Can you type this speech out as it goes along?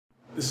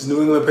This is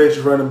New England Patriots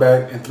running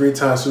back and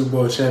three-time Super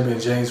Bowl champion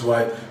James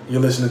White.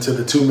 You're listening to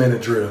the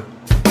 2-Minute Drill.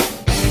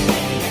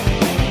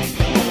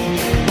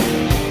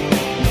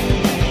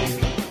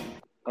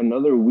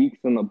 Another week's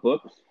in the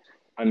books,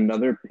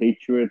 another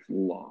Patriots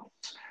loss.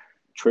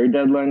 Trade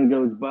deadline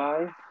goes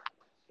by,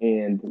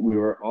 and we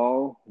were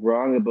all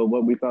wrong about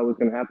what we thought was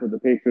going to happen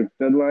with the Patriots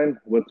deadline.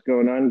 What's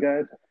going on,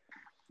 guys?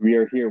 We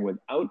are here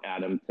without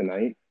Adam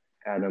tonight.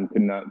 Adam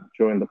could not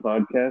join the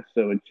podcast,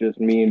 so it's just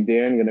me and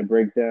Dan going to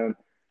break down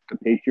the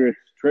Patriots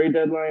trade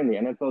deadline, the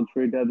NFL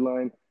trade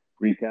deadline,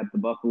 recap the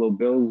Buffalo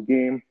Bills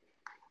game,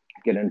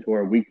 get into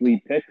our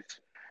weekly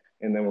picks,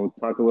 and then we'll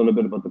talk a little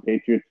bit about the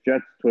Patriots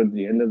Jets towards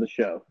the end of the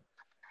show.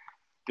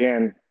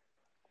 Dan,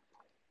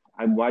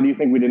 why do you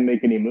think we didn't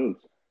make any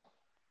moves?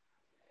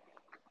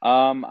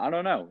 I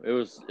don't know. It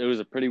was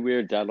a pretty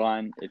weird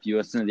deadline. If you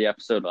listen to the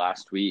episode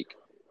last week,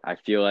 I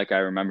feel like I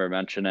remember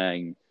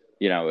mentioning,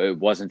 it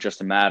wasn't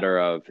just a matter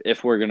of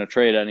if we're going to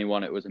trade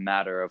anyone. It was a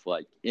matter of,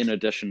 like, in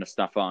addition to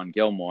Stephon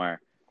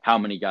Gilmore, how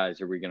many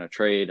guys are we going to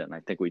trade? And I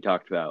think we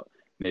talked about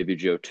maybe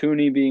Joe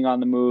Thuney being on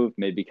the move,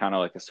 maybe kind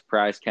of like a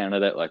surprise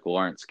candidate like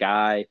Lawrence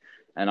Guy.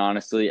 And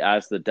honestly,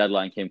 as the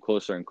deadline came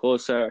closer and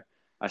closer,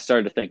 I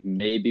started to think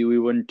maybe we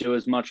wouldn't do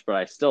as much, but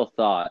I still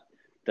thought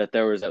that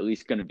there was at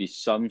least going to be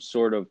some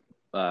sort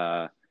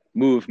of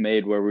move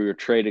made where we were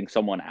trading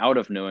someone out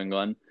of New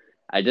England.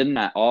 I didn't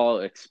at all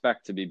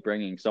expect to be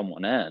bringing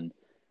someone in.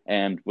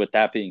 And with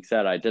that being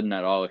said, I didn't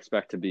at all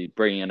expect to be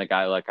bringing in a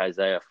guy like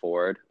Isaiah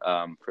Ford.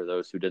 For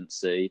those who didn't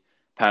see,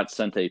 Pat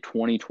sent a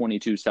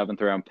 2022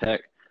 seventh-round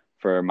pick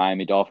for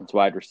Miami Dolphins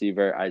wide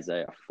receiver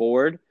Isaiah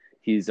Ford.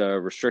 He's a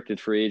restricted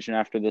free agent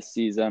after this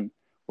season.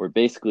 We're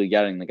basically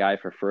getting the guy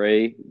for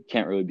free.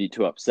 Can't really be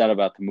too upset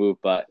about the move,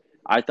 but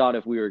I thought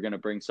if we were going to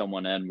bring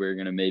someone in, we were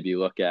going to maybe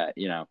look at,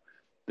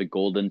 the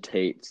Golden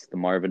Tates, the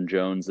Marvin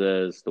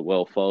Joneses, the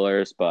Will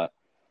Fullers, but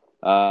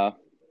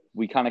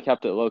we kind of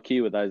kept it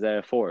low-key with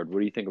Isaiah Ford. What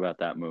do you think about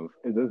that move?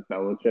 Is this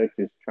Belichick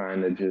just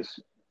trying to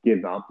just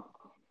give up?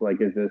 Like,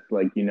 is this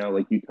like you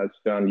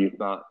touched on, you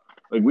thought,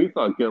 like, we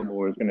thought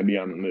Gilmore was going to be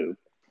on the move.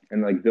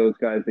 And, like, those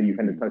guys that you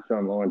kind of touched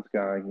on, Lawrence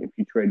Guy, if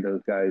you trade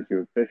those guys,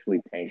 you're officially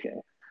tanking.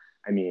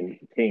 I mean,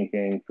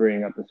 tanking,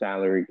 freeing up the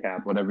salary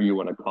cap, whatever you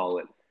want to call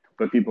it.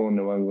 But people in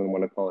New England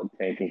want to call it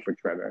tanking for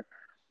Trevor.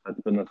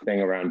 That's been the thing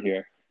around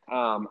here.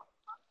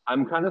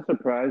 I'm kind of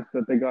surprised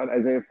that they got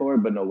Isaiah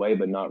Ford, but in a way,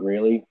 but not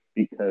really,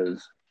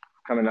 because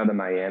coming out of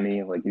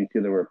Miami, like, you see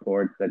the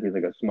reports that he's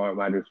like a smart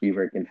wide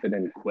receiver, can fit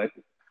in quick.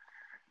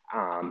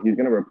 He's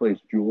going to replace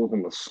Jules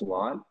in the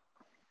slot.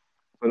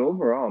 But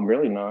overall, I'm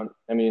really not.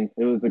 I mean,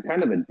 it was a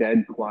kind of a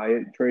dead,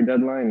 quiet trade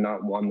deadline,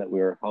 not one that we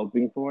were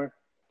hoping for.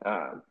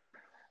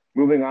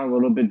 Moving on a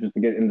little bit just to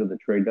get into the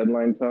trade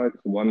deadline talks,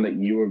 one that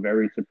you were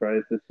very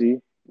surprised to see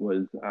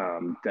was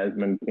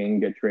Desmond King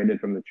get traded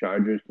from the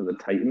Chargers to the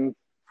Titans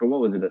for,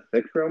 what was it, a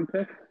 6th-round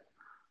pick?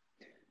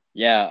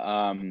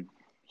 Yeah,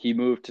 he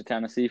moved to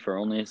Tennessee for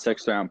only a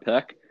 6th-round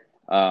pick.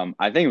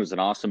 I think it was an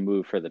awesome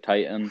move for the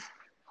Titans.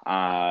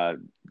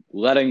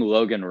 Letting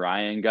Logan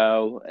Ryan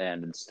go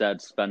and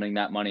instead spending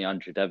that money on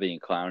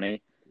Jadeveon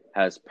Clowney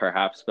has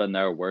perhaps been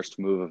their worst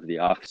move of the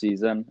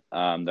offseason.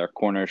 Their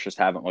corners just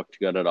haven't looked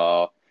good at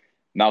all.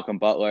 Malcolm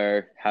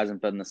Butler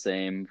hasn't been the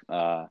same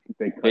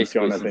basically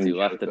since he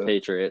left the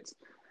Patriots.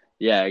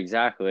 Yeah,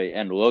 exactly.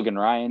 And Logan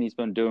Ryan, he's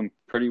been doing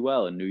pretty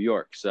well in New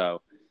York.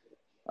 So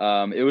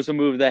it was a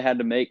move they had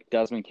to make.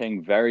 Desmond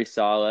King, very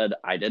solid.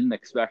 I didn't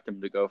expect him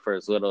to go for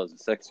as little as a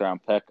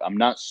 6th-round pick. I'm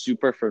not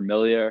super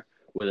familiar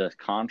with his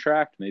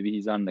contract. Maybe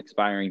he's on an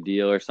expiring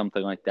deal or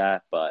something like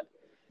that. But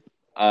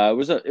it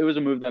was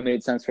a move that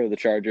made sense for the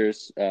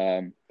Chargers.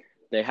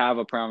 They have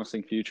a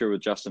promising future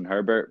with Justin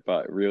Herbert,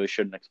 but really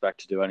shouldn't expect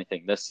to do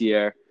anything this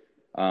year.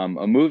 A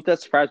move that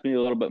surprised me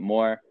a little bit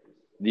more.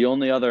 The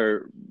only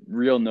other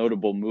real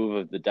notable move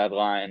of the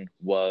deadline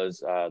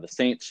was the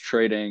Saints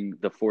trading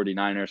the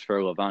 49ers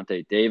for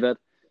Levante David.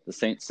 The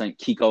Saints sent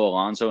Kiko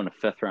Alonso in a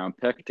 5th-round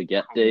pick to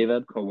get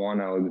David.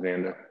 Kawan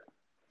Alexander.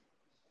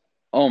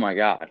 Oh, my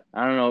God.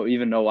 I don't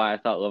even know why I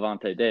thought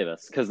Levante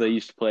Davis, because they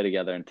used to play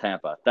together in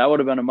Tampa. That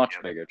would have been a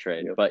much bigger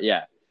trade. Yep. But,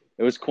 yeah,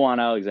 it was Kawan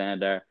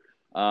Alexander.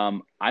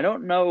 I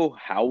don't know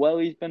how well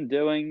he's been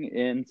doing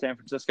in San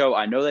Francisco.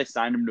 I know they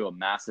signed him to a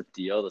massive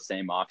deal the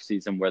same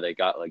offseason where they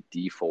got, like,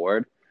 D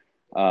Ford.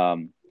 I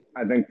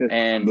think this is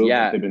a move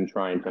that they've been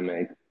trying to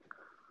make.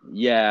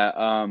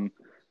 Yeah.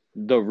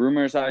 The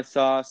rumors I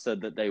saw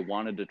said that they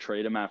wanted to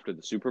trade him after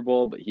the Super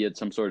Bowl, but he had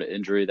some sort of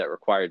injury that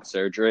required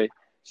surgery.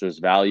 So his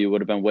value would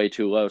have been way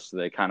too low. So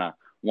they kind of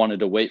wanted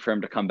to wait for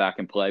him to come back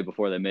and play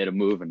before they made a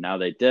move. And now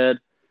they did.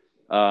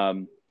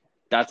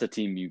 That's a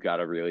team you got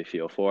to really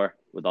feel for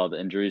with all the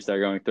injuries they're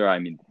going through. I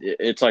mean,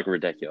 it's like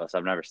ridiculous.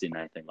 I've never seen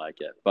anything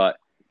like it. But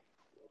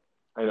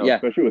I know, yeah,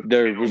 especially with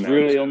there was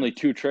really only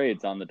 2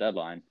 trades on the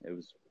deadline. It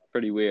was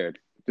pretty weird.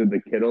 Did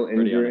the Kittle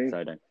injury? Pretty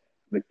unexciting.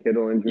 The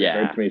Kittle injury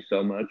hurts me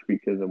so much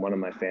because in one of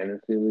my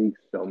fantasy leagues,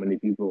 so many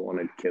people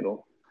wanted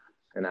Kittle.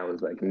 And I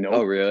was like, nope.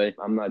 Oh, really?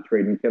 I'm not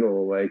trading Kittle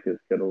away because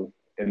Kittle,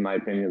 in my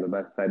opinion, is the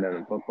best tight end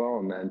in football.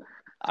 And then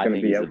it's going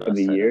to be out for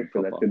the year.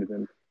 So that should have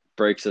been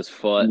breaks his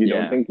foot. You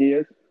don't think he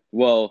is?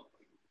 Well,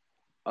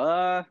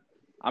 I'm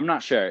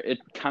not sure. It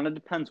kind of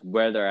depends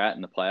where they're at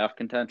in the playoff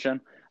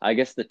contention. I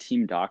guess the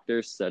team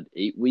doctors said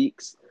 8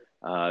 weeks.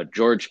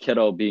 George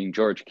Kittle, being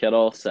George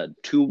Kittle, said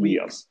 2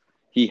 weeks. Yep.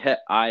 He hit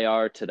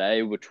IR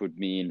today, which would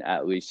mean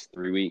at least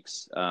 3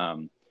 weeks.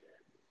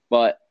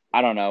 But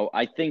I don't know.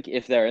 I think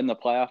if they're in the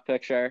playoff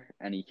picture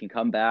and he can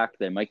come back,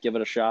 they might give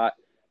it a shot.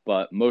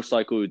 But most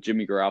likely with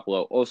Jimmy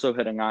Garoppolo also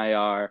hitting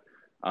IR,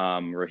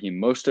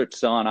 Raheem Mostert's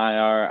still on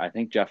IR. I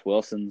think Jeff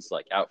Wilson's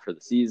out for the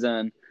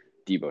season.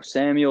 Deebo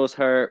Samuel's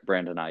hurt.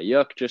 Brandon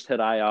Ayuk just hit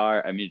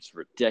IR. I mean, it's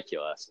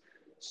ridiculous.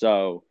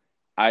 So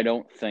I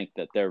don't think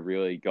that they're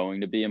really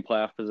going to be in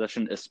playoff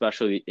position,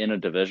 especially in a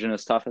division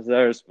as tough as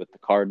theirs with the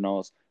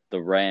Cardinals,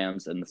 the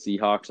Rams, and the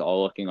Seahawks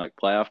all looking like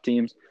playoff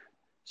teams.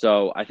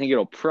 So I think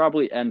it'll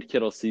probably end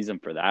Kittle's season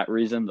for that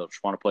reason. They'll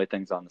just want to play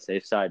things on the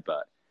safe side.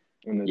 But,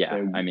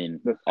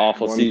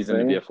 awful season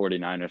to be a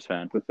 49ers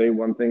fan. To say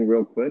one thing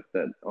real quick,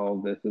 that all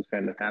this is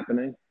kind of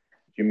happening,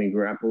 Jimmy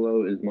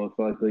Garoppolo is most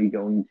likely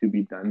going to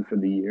be done for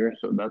the year.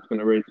 So that's going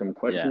to raise some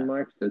question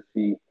marks to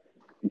see,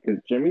 because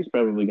Jimmy's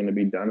probably going to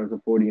be done as a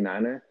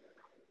 49er.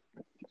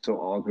 So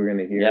all we're going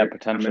to hear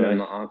coming in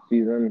the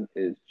offseason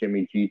is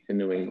Jimmy G to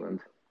New England.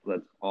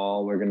 That's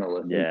all we're going to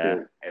listen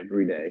to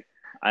every day.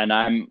 And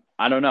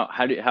I don't know.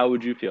 How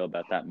would you feel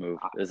about that move?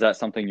 Is that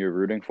something you're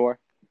rooting for?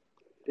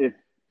 If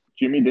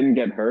Jimmy didn't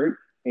get hurt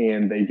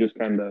and they just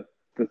kind of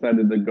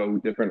decided to go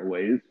different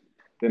ways,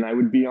 then I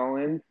would be all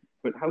in.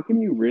 But how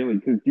can you really?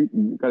 Because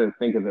you got to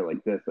think of it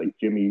like this: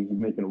 Jimmy's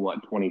making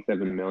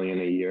 $27 million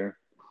a year.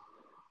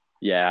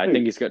 Yeah, I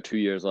think he's got 2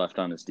 years left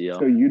on his deal.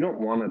 So you don't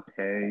want to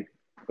pay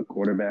a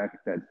quarterback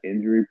that's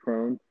injury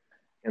prone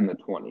in the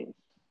 20s.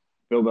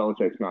 Bill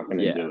Belichick's not going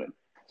to do it.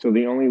 So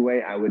the only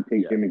way I would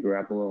take Jimmy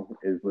Garoppolo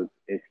is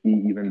if he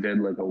even did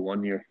a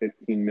 1 year,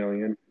 $15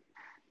 million.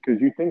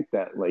 Because you think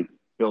that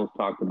Bill's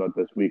talked about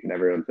this week, and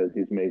everyone says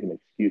he's making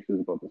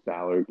excuses about the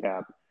salary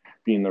cap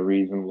being the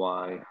reason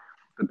why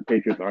the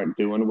Patriots aren't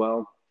doing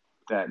well.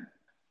 That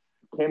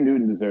Cam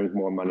Newton deserves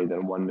more money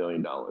than $1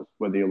 million,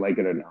 whether you like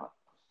it or not.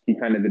 He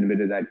kind of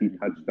admitted that. He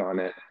touched on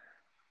it.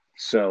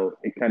 So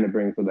it kind of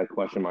brings up that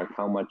question mark: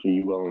 how much are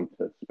you willing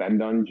to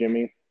spend on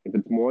Jimmy? If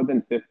it's more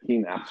than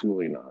 15,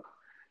 absolutely not.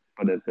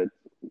 But if it's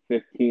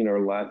 15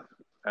 or less,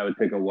 I would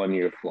take a 1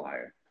 year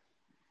flyer.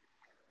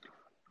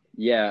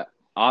 Yeah,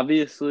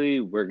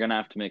 obviously we're going to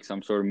have to make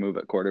some sort of move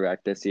at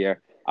quarterback this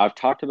year. I've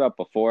talked about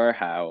before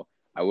how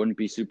I wouldn't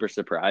be super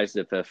surprised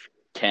if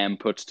Cam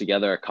puts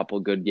together a couple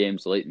good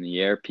games late in the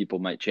year, people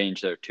might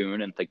change their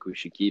tune and think we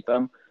should keep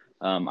him.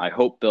 I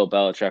hope Bill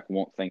Belichick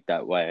won't think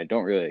that way. I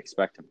don't really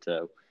expect him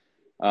to.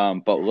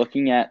 But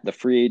looking at the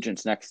free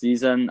agents next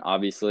season,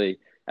 obviously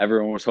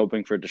everyone was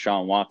hoping for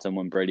Deshaun Watson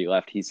when Brady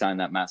left. He signed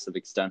that massive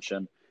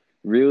extension.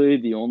 Really,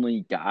 the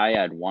only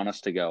guy I'd want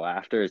us to go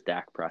after is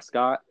Dak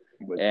Prescott.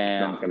 Which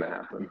is not going to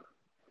happen.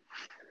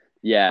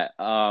 Yeah,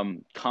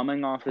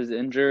 coming off his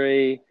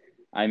injury,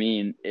 I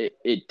mean,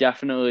 it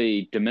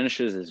definitely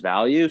diminishes his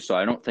value. So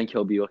I don't think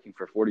he'll be looking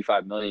for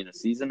 $45 million a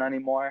season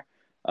anymore.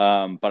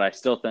 But I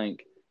still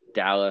think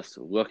Dallas,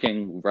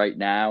 looking right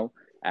now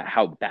at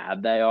how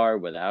bad they are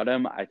without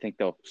him, I think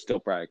they'll still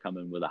probably come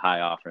in with a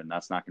high offer, and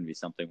that's not going to be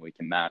something we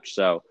can match.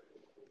 So,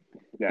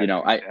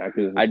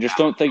 I just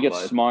don't think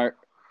it's smart.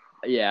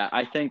 Yeah,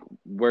 I think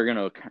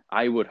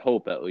I would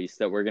hope at least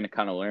that we're going to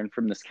kind of learn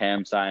from this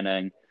Cam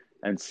signing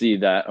and see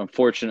that,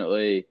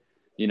 unfortunately,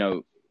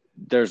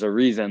 there's a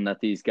reason that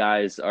these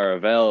guys are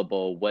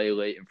available way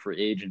late in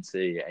free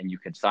agency and you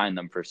can sign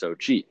them for so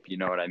cheap. You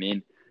know what I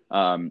mean?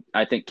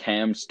 I think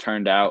Cam's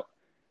turned out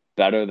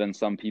better than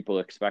some people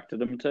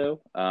expected him to.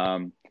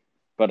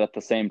 But at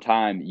the same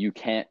time, you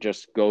can't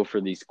just go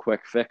for these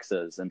quick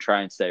fixes and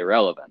try and stay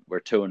relevant. We're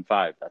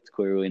 2-5. That's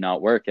clearly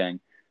not working.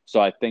 So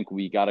I think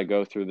we got to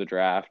go through the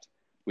draft.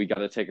 We got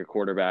to take a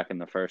quarterback in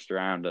the first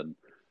round and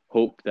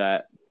hope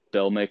that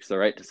Bill makes the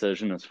right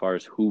decision as far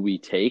as who we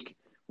take.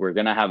 We're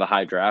going to have a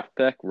high draft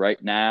pick. Right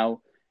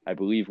now, I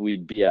believe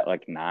we'd be at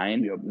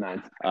 9. Yep,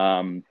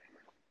 9.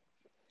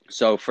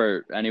 So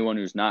for anyone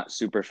who's not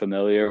super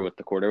familiar with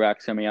the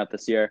quarterbacks coming out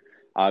this year,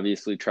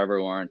 obviously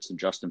Trevor Lawrence and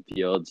Justin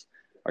Fields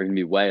are going to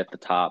be way at the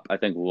top. I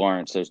think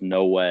Lawrence, there's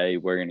no way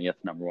we're going to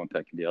get the number 1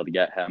 pick and be able to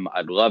get him.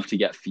 I'd love to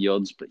get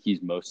Fields, but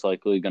he's most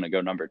likely going to go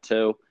number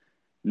 2.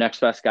 Next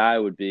best guy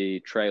would be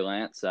Trey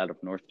Lance out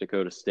of North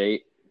Dakota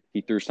State.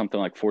 He threw something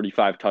like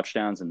 45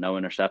 touchdowns and no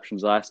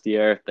interceptions last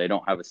year. They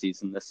don't have a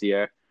season this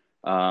year.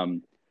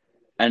 And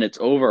it's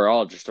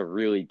overall just a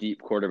really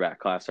deep quarterback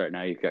class right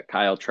now. You've got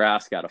Kyle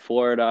Trask out of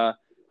Florida,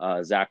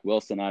 Zach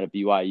Wilson out of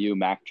BYU,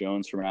 Mac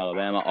Jones from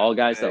Alabama, all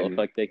guys that look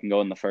like they can go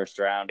in the first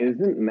round.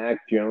 Isn't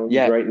Mac Jones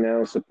right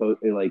now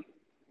supposedly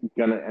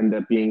going to end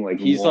up being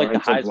he's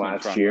Lawrence like the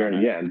Heisman last year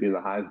and be the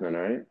Heisman,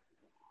 right?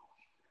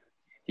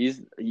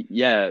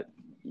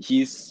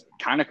 He's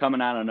kind of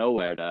coming out of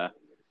nowhere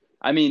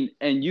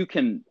and you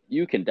can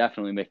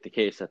definitely make the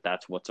case that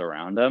that's what's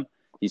around him.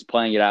 He's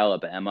playing at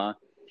Alabama.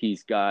 He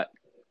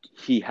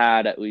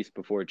had, at least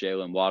before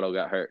Jalen Waddle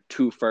got hurt,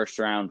 2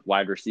 first-round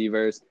wide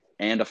receivers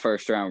and a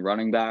first-round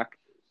running back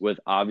with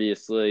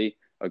obviously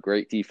a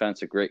great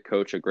defense, a great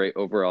coach, a great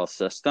overall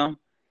system.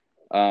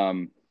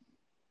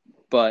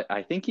 But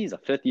I think he's a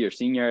fifth-year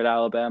senior at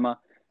Alabama.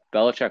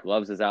 Belichick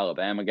loves his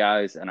Alabama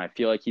guys, and I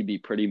feel like he'd be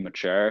pretty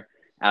mature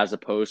as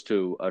opposed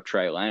to a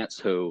Trey Lance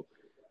who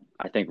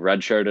I think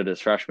redshirted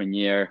his freshman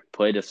year,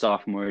 played his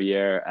sophomore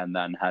year, and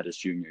then had his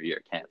junior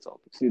year canceled.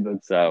 See, the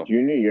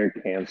junior year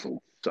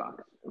canceled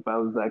sucks. If I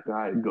was that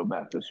guy, I'd go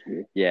back to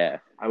school. Yeah.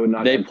 I would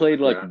not. They played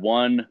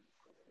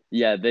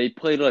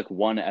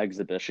one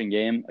exhibition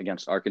game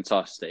against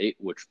Arkansas State,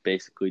 which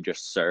basically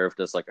just served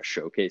as like a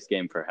showcase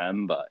game for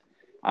him, but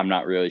I'm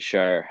not really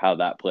sure how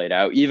that played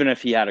out. Even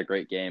if he had a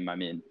great game, I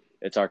mean,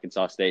 it's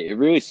Arkansas State. It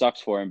really sucks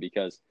for him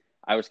because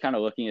I was kind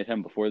of looking at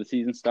him before the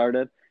season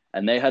started,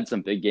 and they had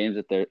some big games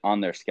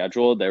on their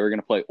schedule. They were going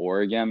to play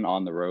Oregon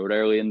on the road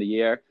early in the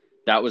year.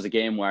 That was a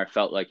game where I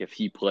felt like if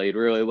he played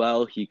really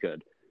well, he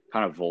could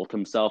kind of vault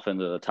himself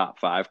into the top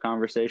 5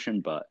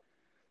 conversation. But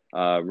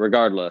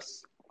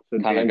regardless, so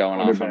kind of going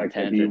off on a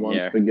tangent he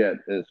wants to get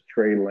is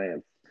Trey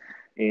Lance.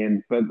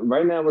 But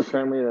right now we're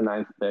currently in the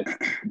 9th pick,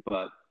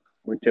 but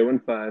we're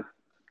 2-5.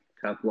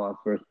 Tough loss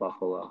versus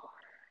Buffalo.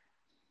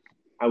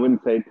 I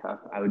wouldn't say tough.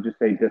 I would just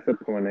say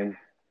disappointing.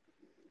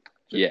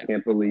 Just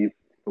can't believe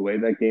the way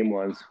that game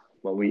was,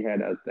 what we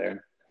had out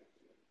there.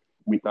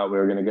 We thought we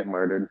were going to get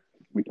murdered.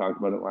 We talked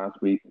about it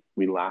last week.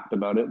 We laughed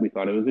about it. We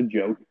thought it was a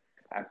joke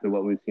after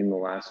what we've seen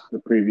the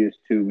previous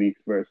 2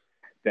 weeks versus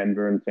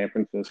Denver and San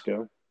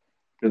Francisco.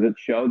 Does it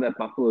show that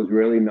Buffalo is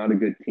really not a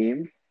good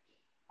team?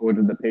 Or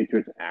did the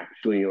Patriots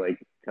actually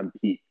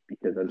compete?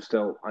 Because I'm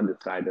still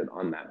undecided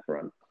on that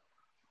front.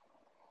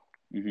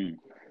 Mm-hmm.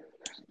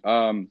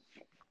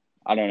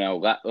 I don't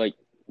know.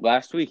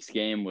 Last week's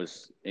game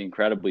was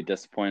incredibly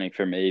disappointing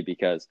for me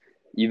because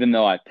even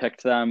though I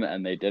picked them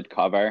and they did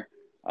cover,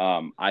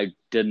 I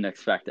didn't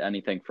expect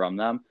anything from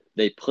them.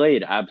 They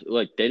played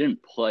they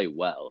didn't play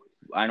well.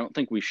 I don't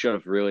think we should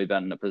have really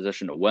been in a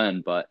position to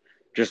win, but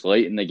just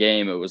late in the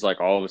game, it was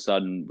like all of a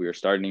sudden we were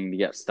starting to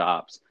get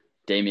stops.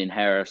 Damian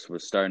Harris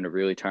was starting to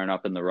really turn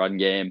up in the run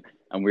game,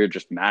 and we were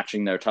just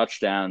matching their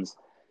touchdowns.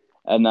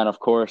 And then, of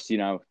course,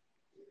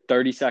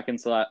 30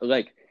 seconds left.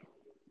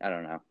 I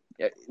don't know.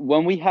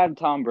 When we had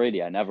Tom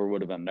Brady, I never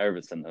would have been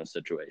nervous in those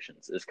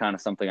situations. It's kind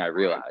of something I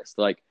realized.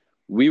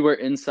 We were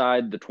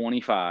inside the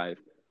 25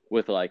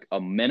 with a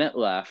minute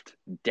left,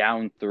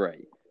 down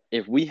 3.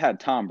 If we had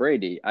Tom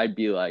Brady, I'd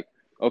be like,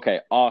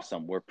 okay,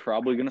 awesome. We're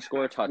probably going to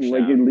score a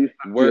touchdown. At least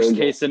worst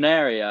case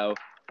scenario,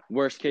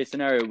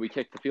 we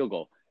kick the field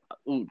goal.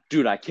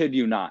 Dude, I kid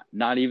you not.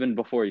 Not even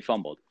before he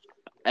fumbled.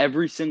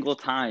 Every single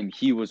time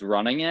he was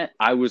running it,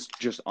 I was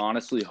just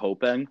honestly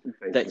hoping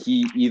that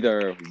he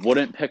either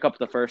wouldn't pick up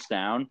the first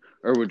down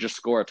or would just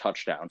score a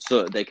touchdown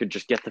so that they could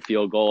just get the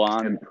field goal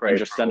on and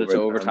just send it to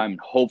overtime. And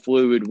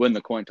hopefully we'd win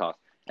the coin toss.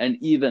 And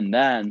even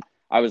then,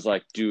 I was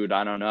like, dude,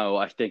 I don't know.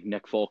 I think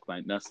Nick Folk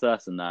might miss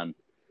this. And then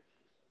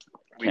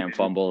Cam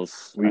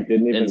fumbles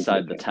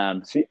inside the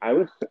 10. See, I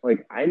was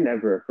I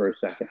never for a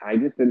second. I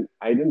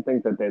didn't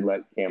think that they'd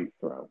let Cam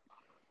throw.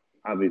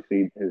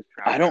 Obviously, his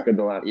track record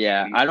the last.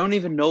 Yeah, week. I don't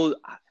even know.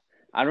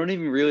 I don't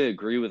even really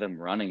agree with him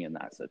running in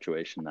that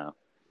situation, though.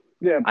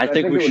 Yeah, I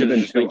think we should have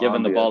just been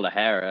giving the ball to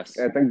Harris.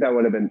 I think that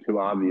would have been too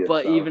obvious.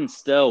 But even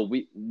still,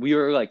 we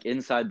were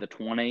inside the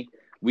 20.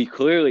 We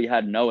clearly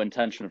had no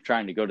intention of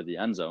trying to go to the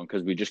end zone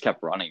because we just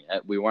kept running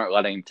it. We weren't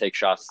letting him take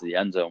shots to the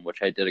end zone,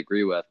 which I did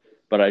agree with.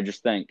 But I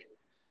just think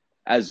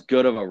as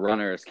good of a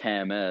runner as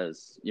Cam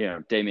is,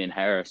 Damian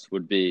Harris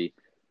would be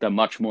the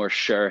much more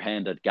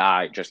sure-handed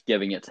guy, just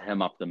giving it to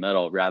him up the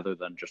middle rather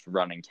than just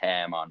running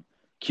Cam on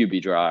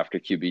QB draw after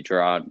QB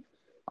draw.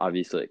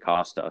 Obviously, it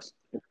cost us.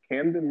 If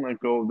Cam didn't let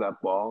go of that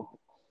ball,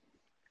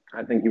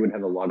 I think he would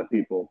have a lot of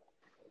people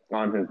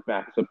on his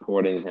back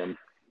supporting him.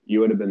 You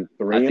would have been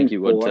 3 and 4. I think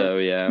you would too,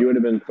 yeah. You would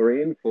have been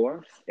 3 and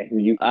 4.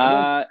 And you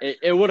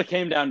it would have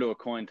came down to a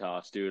coin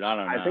toss, dude. I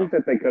don't know. I think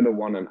that they could have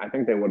won. I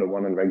think they would have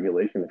won in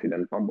regulation if he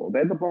didn't fumble. They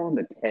had the ball in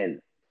the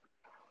 10.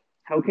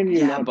 How can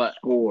you not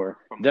score?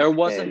 There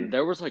was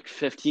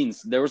 15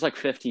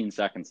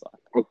 seconds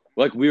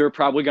left. We were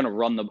probably going to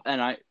run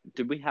I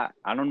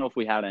don't know if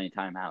we had any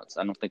timeouts.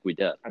 I don't think we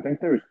did. I think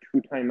there was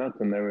 2 timeouts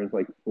and there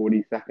was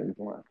 40 seconds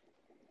left.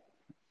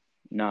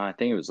 No, I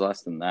think it was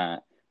less than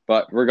that.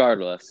 But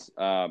regardless,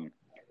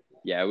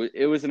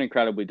 it was an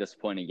incredibly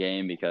disappointing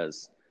game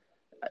because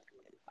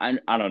I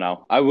don't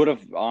know. I would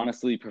have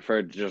honestly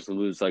preferred to just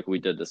lose like we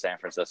did to San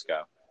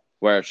Francisco.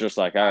 Where it's just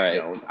all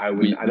right,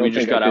 we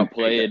just got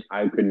outplayed.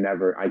 I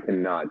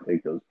cannot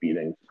take those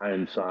beatings. I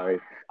am sorry.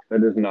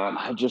 That is not.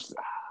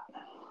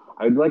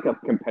 I'd like a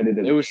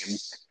competitive game.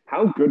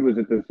 How good was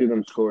it to see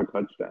them score a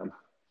touchdown?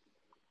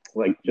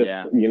 You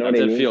know what I mean?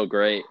 It did feel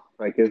great.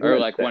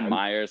 When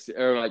Myers,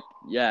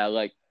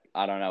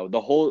 I don't know.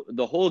 The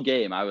whole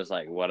game, I was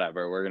like,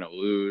 whatever, we're gonna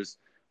lose.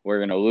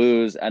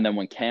 And then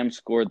when Cam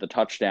scored the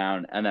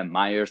touchdown and then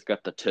Myers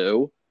got the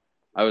 2,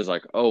 I was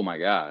like, oh my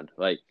God,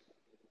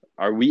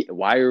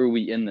 why are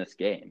we in this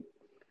game?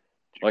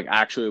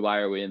 Actually, why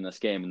are we in this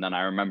game? And then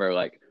I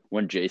remember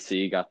when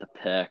JC got the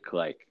pick,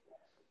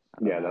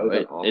 Yeah, that was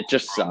an awful It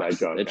just throw by sucks.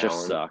 Josh It just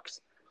Allen.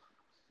 sucks.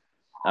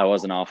 That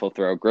was an awful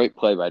throw. Great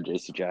play by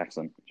J.C.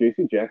 Jackson.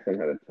 J.C. Jackson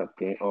had a tough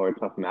game or a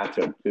tough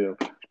matchup too,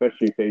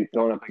 especially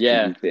going up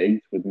Yeah. against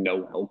Diggs with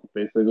no help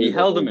basically. He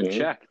held him in game.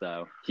 check,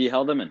 though. He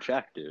held him in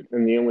check, dude.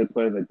 And the only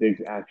play that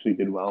Diggs actually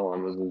did well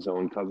on was his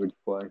zone coverage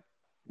play,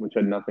 which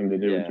had nothing to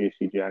do with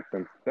J.C.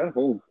 Jackson. That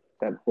whole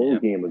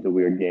game was a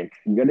weird game.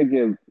 You got to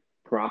give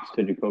props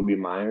to Jacoby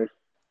Myers.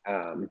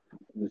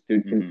 This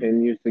dude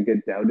continues to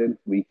get doubted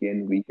week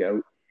in, week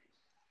out.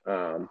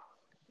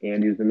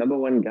 And he's the number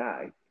one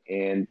guy.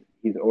 And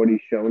he's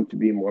already shown to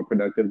be more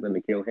productive than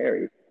N'Keal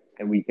Harry.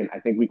 And I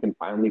think we can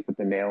finally put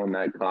the nail in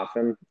that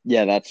coffin.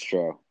 Yeah, that's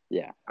true.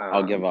 Yeah,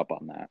 I'll give up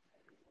on that.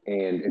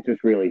 And it's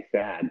just really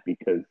sad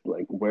because,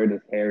 like, where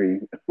is Harry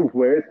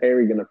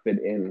going to fit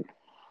in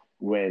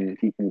when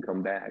he can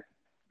come back?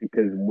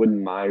 Because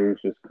wouldn't Myers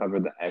just cover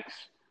the X?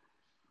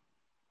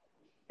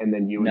 And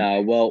then you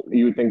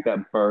would think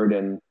that Bird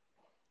and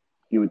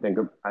you would think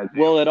of Isaiah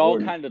Ford. All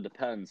kind of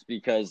depends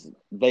because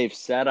they've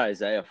said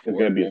Isaiah Ford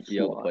won't be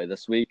able to play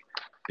this week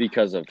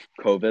because of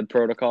COVID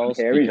protocols.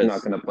 Harry's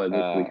not going to play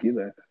this week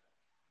either.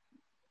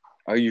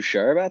 Are you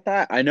sure about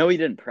that? I know he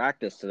didn't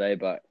practice today,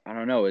 but I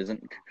don't know.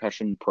 Isn't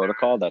concussion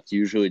protocol? That's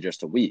usually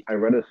just a week. I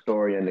read a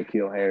story on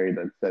N'Keal Harry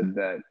that said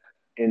that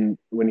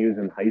when he was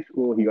in high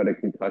school, he got a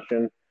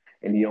concussion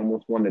and he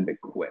almost wanted to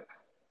quit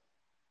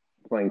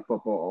playing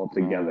football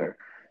altogether.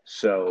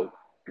 So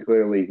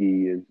clearly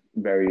he is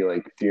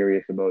very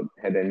serious about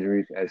head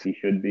injuries, as he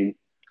should be.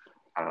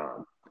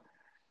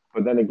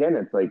 But then again,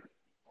 it's like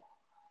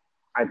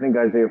I think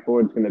Isaiah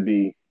Ford's going to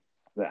be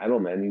the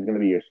Edelman. He's going to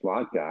be your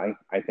slot guy.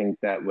 I think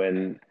that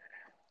when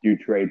you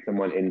trade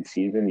someone in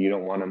season, you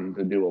don't want him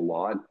to do a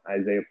lot.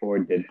 Isaiah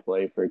Ford did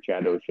play for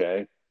Chad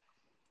O'Shea,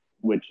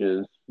 which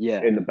is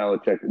in the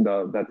Belichick.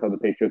 That's how the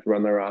Patriots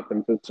run their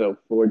offenses. So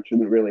Ford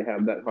shouldn't really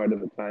have that hard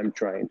of a time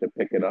trying to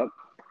pick it up.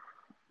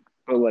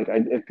 But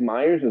if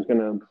Myers is going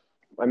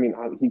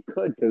to, he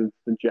could because it's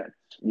the Jets,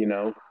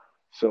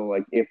 So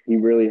if he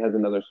really has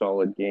another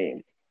solid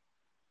game,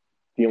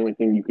 the only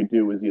thing you could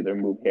do is either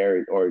move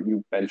Harry or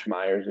you bench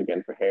Myers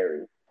again for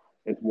Harry.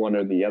 It's one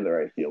or the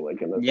other, I feel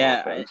like, in this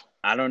offense.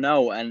 I don't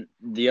know. And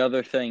the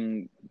other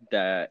thing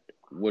that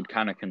would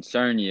kind of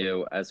concern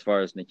you as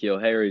far as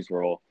N'Keal Harry's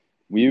role,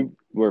 we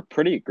were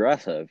pretty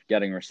aggressive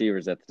getting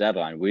receivers at the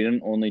deadline. We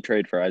didn't only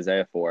trade for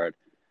Isaiah Ford.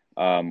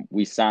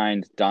 We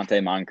signed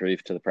Dante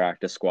Moncrief to the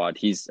practice squad.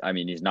 He's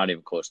not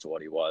even close to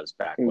what he was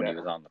back when he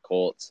was on the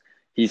Colts.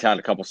 He's had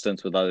a couple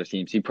stints with other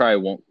teams. He probably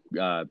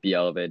won't be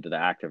elevated to the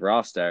active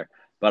roster.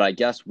 But I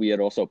guess we had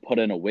also put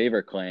in a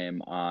waiver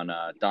claim on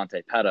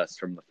Dante Pettis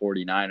from the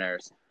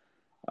 49ers.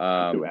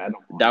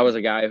 That was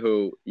a guy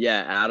who,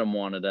 Adam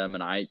wanted him,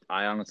 and I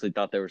honestly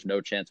thought there was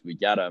no chance we'd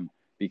get him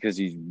because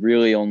he's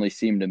really only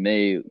seemed to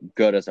me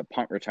good as a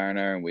punt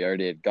returner, and we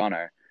already had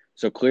Gunner.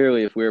 So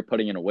clearly, if we were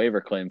putting in a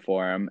waiver claim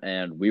for him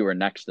and we were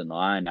next in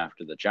line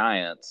after the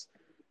Giants,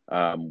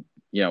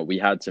 we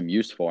had some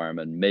use for him,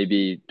 and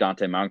maybe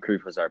Dante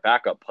Moncrief was our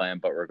backup plan.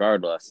 But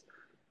regardless,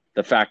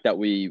 the fact that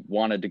we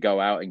wanted to go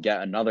out and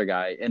get another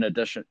guy in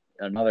addition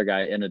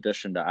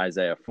to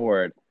Isaiah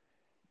Ford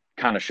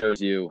kind of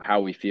shows you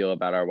how we feel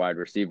about our wide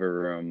receiver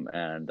room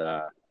and,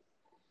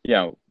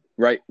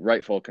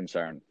 rightful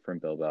concern from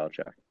Bill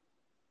Belichick.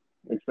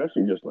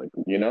 Especially just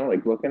looking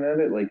at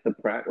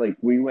it,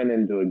 we went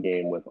into a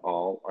game with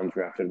all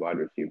undrafted wide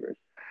receivers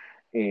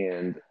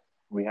and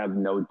we have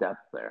no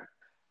depth there.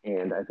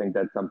 And I think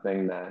that's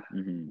something that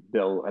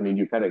Bill,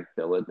 you kind of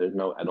fill it. There's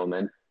no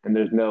Edelman and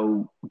there's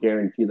no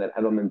guarantee that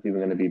Edelman's even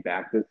going to be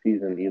back this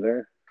season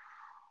either.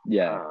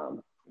 Yeah.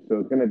 So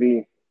it's going to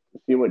be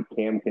see what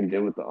Cam can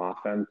do with the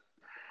offense.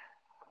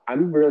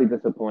 I'm really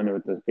disappointed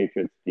with this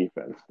Patriots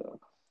defense though.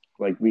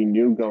 We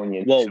knew going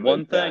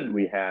into that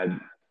we had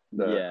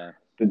the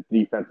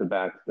defensive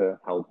backs to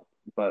help.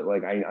 But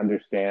I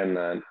understand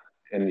that,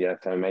 and yes,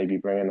 I may be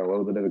bringing a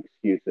little bit of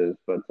excuses,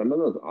 but some of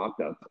those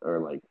opt-outs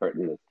are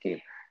hurting this team,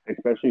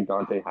 especially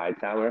Dante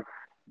Hightower.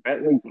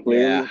 Bentley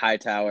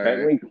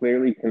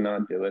clearly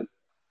cannot do it,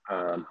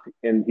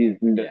 and he's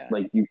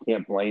you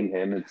can't blame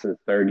him. It's his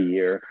third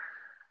year.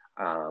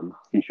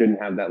 He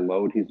shouldn't have that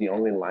load. He's the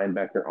only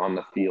linebacker on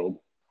the field,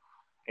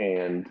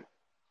 and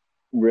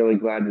really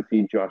glad to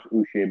see Josh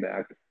Uche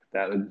back.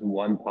 That was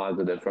one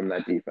positive from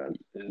that defense.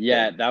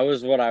 Yeah, that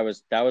was what I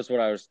was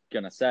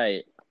gonna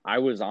say. I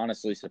was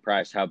honestly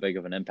surprised how big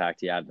of an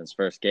impact he had in his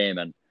first game,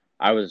 and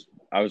I was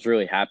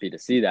really happy to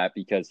see that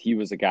because he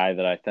was a guy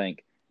that I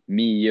think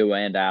me, you,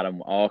 and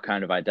Adam all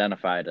kind of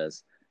identified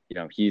as,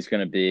 he's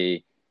gonna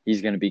be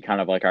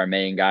kind of like our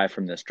main guy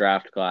from this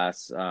draft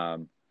class.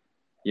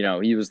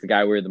 He was the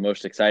guy we were the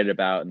most excited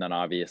about, and then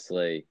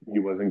obviously he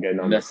wasn't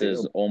getting on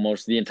misses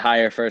almost the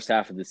entire first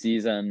half of the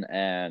season,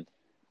 and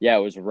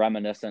it was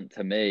reminiscent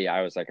to me.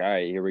 I was like, all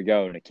right, here we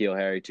go. N'Keal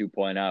Harry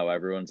 2.0.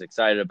 Everyone's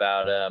excited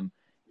about him.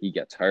 He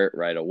gets hurt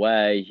right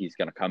away. He's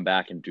going to come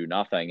back and do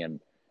nothing. And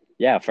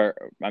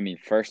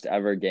first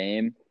ever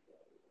game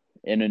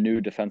in a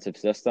new defensive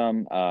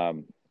system.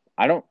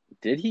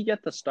 Did he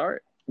get the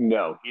start?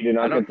 No, he did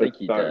I not don't get the think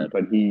he start, did.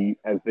 but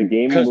as the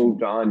game 'Cause-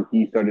 moved on,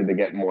 he started to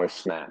get more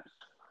snaps.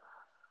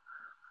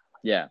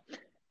 Yeah.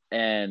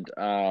 And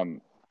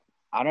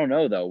I don't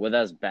know, though. With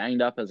as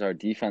banged up as our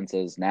defense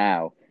is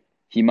now,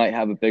 he might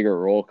have a bigger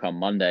role come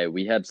Monday.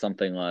 We had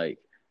something like,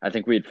 I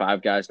think we had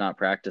 5 guys not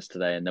practice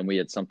today, and then we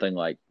had something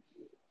like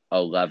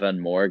 11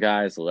 more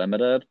guys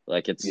limited.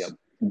 Like, it's, Yep.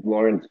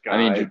 Lawrence Guy. I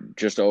mean,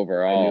 just I knew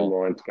overall.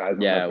 Lawrence Guy's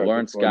on Yeah, my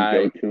Lawrence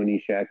practice squad. Guy. Joe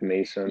Tooney, Shaq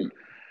Mason.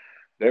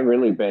 They're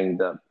really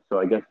banged up. So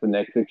I guess the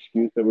next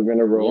excuse that we're going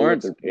to roll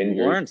with is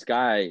injury.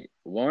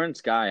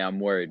 Lawrence Guy, I'm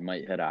worried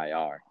might hit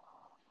IR.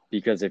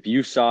 Because if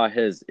you saw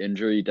his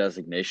injury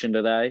designation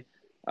today,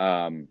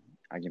 I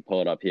can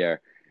pull it up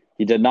here.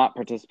 He did not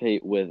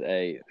participate with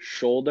a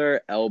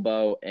shoulder,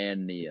 elbow,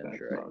 and knee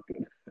injury.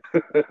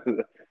 That's not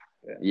good.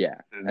 Yeah.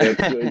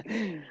 That's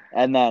good.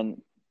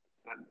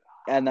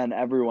 and then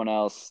everyone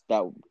else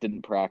that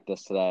didn't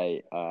practice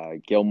today,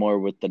 Gilmore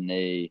with the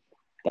knee.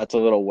 That's a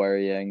little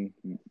worrying,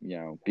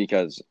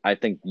 because I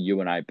think you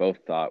and I both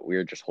thought we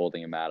were just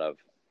holding him out of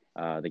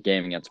the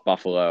game against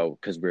Buffalo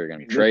because we were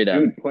going to trade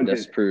him.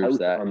 This proves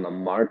that on the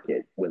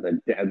market with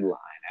a deadline.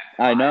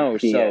 I know.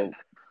 PM.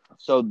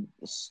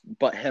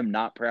 But him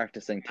not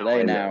practicing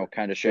today now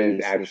kind of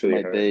shows this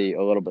might be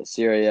a little bit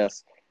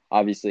serious.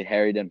 Obviously,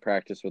 Harry didn't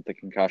practice with the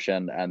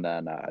concussion, and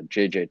then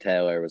J.J.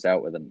 Taylor was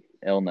out with an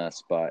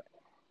illness. But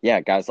yeah,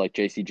 guys like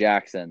J.C.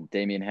 Jackson,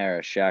 Damian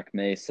Harris, Shaq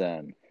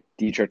Mason,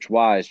 Dietrich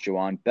Wise,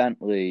 Juwan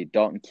Bentley,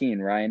 Dalton Keene,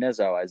 Ryan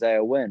Izzo,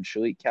 Isaiah Wynn,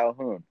 Shalik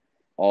Calhoun,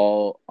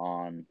 all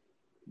on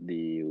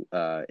the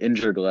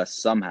injured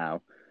list somehow.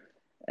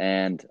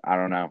 And I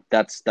don't know.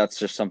 That's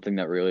just something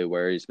that really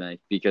worries me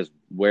because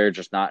we're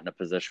just not in a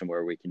position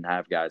where we can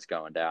have guys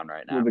going down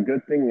right now. Well, the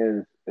good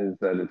thing is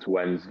that it's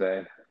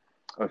Wednesday.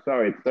 Oh,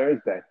 sorry, it's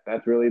Thursday.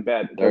 That's really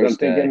bad.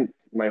 Thursday. I'm thinking,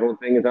 my whole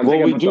thing is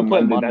thinking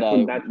about the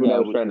Monday. That's what I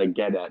was trying to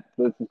get at.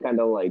 This is kind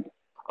of like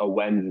a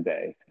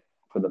Wednesday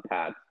for the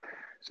Pats.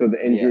 So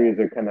the injuries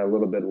are kind of a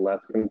little bit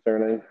less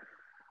concerning.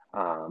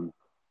 But,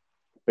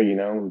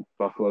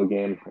 Buffalo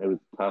game, it was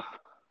tough.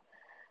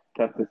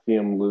 Tough to see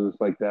them lose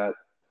like that.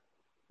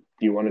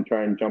 Do you want to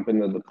try and jump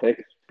into the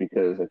picks?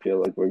 Because I feel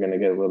like we're going to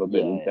get a little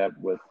bit in depth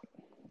with.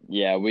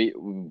 Yeah, we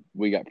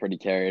got pretty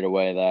carried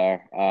away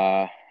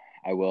there.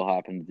 I will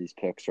hop into these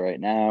picks right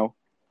now.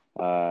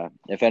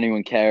 If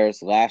anyone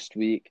cares, last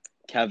week,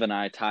 Kev and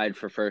I tied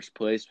for first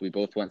place. We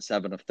both went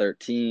 7 of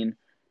 13.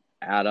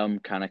 Adam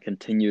kind of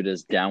continued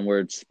his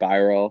downward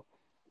spiral.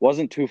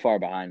 Wasn't too far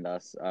behind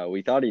us.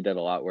 We thought he did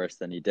a lot worse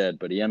than he did,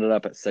 but he ended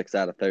up at 6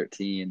 out of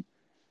 13.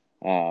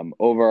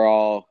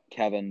 Overall,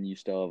 Kevin, you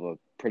still have a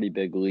pretty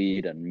big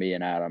lead, and me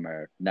and Adam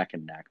are neck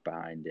and neck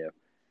behind you.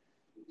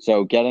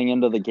 So getting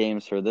into the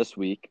games for this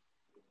week,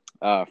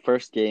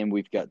 first game,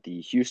 we've got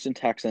the Houston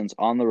Texans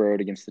on the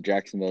road against the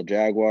Jacksonville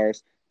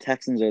Jaguars.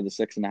 Texans are the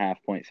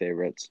 6.5-point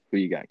favorites. Who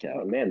you got,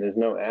 Kevin? Oh, man, there's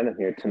no Adam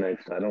here tonight,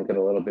 so I don't get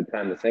a little bit of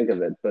time to think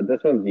of it. But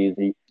this one's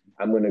easy.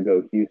 I'm going to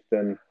go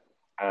Houston.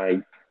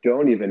 I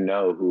don't even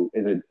know who.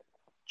 Is it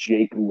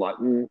Jake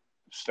Luton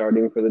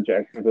starting for the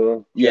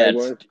Jacksonville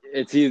Jaguars? Yeah,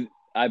 it's either,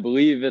 I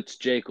believe it's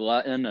Jake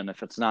Luton, and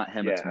if it's not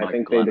him, it's Mike I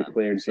think Glennon. They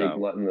declared Jake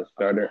Luton the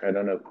starter. I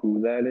don't know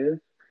who that is.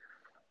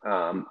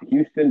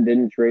 Houston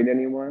didn't trade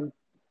anyone.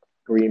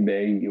 Green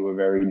Bay, you were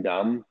very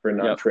dumb for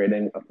not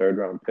trading a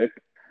third-round pick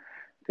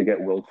to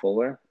get Will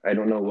Fuller. I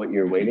don't know what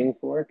you're waiting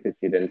for because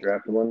you didn't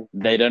draft one.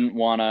 They didn't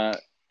want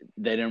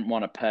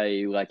to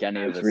pay like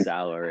any of his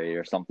salary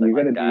or something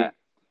like that.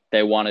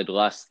 They wanted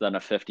less than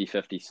a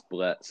 50-50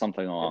 split,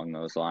 something along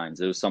those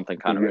lines. It was something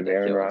kind of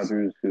ridiculous. Aaron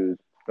Rodgers, who's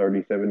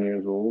 37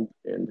 years old,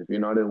 and if you're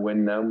not in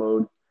win now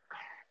mode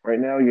right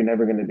now, you're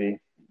never going to be.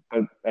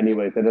 But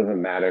anyways, it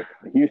doesn't matter.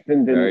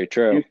 Houston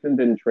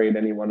didn't trade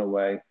anyone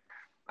away.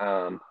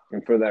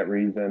 And for that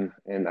reason,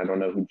 and I don't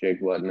know who Jake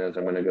Luton is,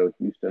 I'm going to go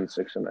Houston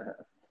 6.5.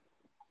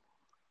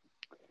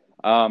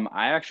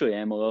 I actually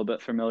am a little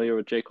bit familiar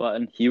with Jake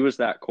Luton. He was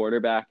that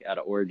quarterback at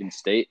Oregon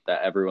State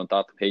that everyone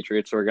thought the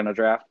Patriots were going to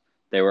draft.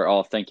 They were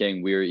all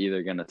thinking we were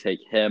either going to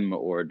take him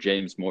or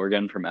James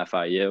Morgan from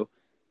FIU.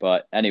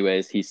 But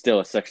anyways, he's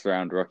still a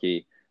 6th-round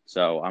rookie,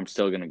 so I'm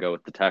still going to go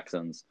with the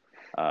Texans.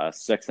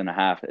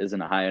 6.5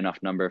 isn't a high enough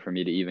number for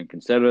me to even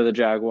consider the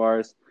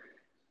Jaguars.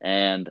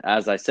 And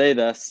as I say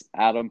this,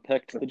 Adam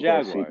picked the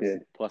Jaguars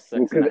plus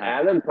 6.5. Because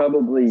Adam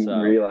probably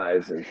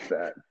realizes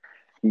that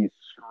he's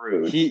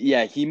screwed.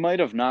 He might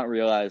have not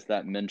realized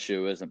that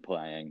Minshew isn't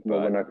playing.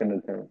 But we're not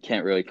going to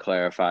can't really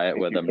clarify it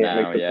with him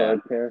now. Make the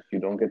podcast, you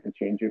don't get to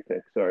change your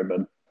pick. Sorry,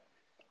 bud.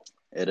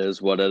 It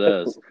is what it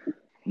is.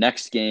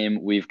 Next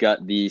game, we've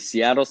got the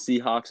Seattle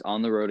Seahawks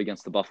on the road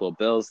against the Buffalo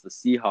Bills. The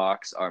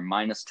Seahawks are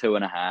minus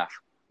 2.5. I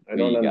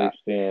don't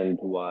understand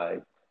why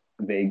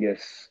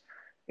Vegas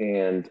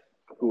and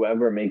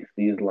whoever makes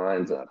these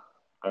lines up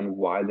on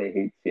why they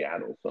hate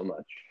Seattle so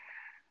much.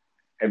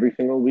 Every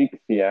single week,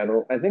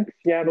 I think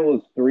Seattle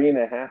is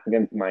 3.5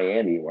 against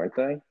Miami, weren't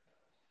they?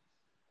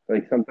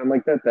 Like something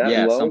like that?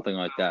 Low? Something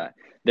like that.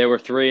 They were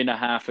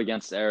 3.5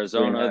 against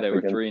Arizona. They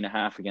were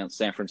 3.5 against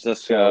San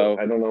Francisco.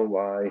 So I don't know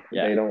why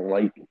they don't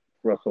like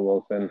Russell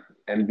Wilson,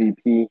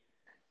 MVP.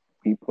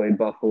 he played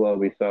Buffalo.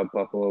 We saw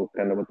Buffalo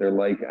kind of what they're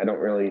like.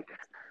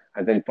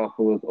 I think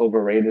Buffalo's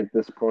overrated at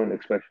this point,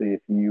 especially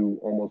if you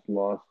almost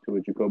lost to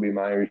a Jacoby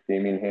Myers,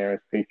 Damian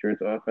Harris,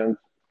 Patriots offense.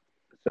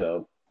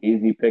 So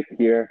easy pick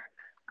here.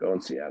 Go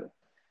in Seattle.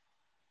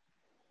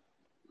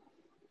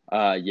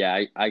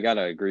 Yeah, I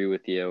gotta agree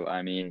with you.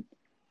 I mean,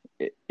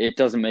 it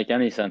doesn't make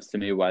any sense to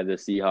me why the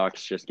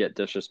Seahawks just get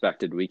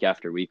disrespected week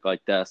after week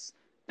like this.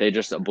 They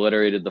just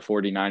obliterated the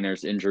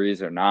 49ers,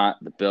 injuries or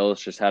not. The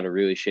Bills just had a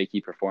really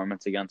shaky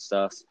performance against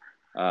us.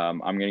 I'm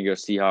going to go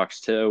Seahawks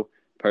too.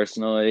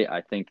 Personally,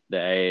 I think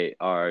they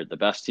are the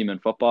best team in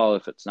football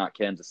if it's not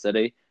Kansas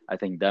City. I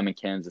think them and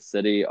Kansas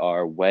City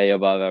are way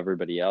above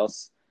everybody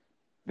else.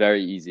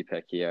 Very easy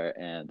pick here,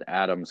 and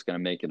Adam's going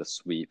to make it a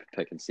sweep,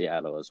 picking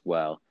Seattle as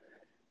well.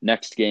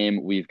 Next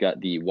game, we've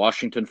got the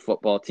Washington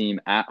football team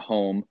at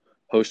home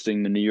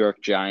hosting the New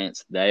York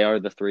Giants. They are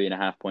the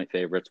 3.5-point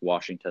favorites.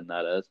 Washington,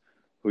 that is.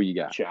 Who you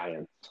got?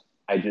 Giants.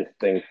 I just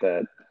think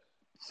that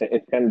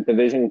it's kind of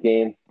division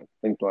game. I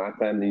think the last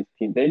time these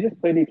teams they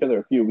just played each other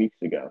a few weeks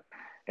ago,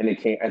 and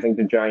it came. I think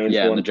the Giants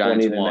won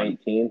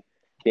 20-19.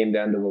 Came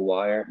down to the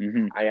wire.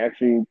 Mm-hmm.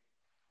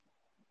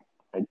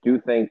 I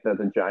do think that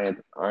the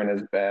Giants aren't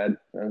as bad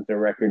as their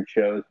record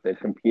shows. They've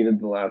competed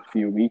the last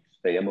few weeks.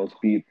 They almost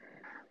beat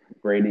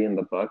Brady and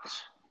the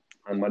Bucks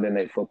on Monday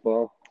Night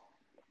Football.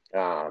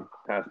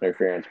 Pass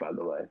interference, by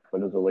the way,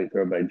 but it was a late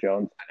throw by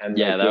Jones. And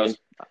yeah, that was.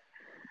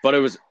 But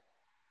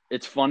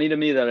it's funny to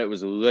me that it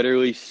was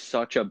literally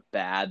such a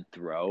bad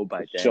throw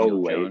by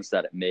Daniel Jones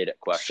that it made it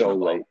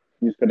questionable. So late.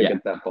 He's going to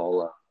get that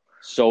ball up.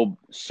 So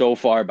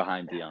far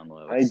behind Dion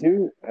Lewis.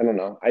 I don't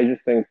know. I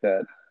just think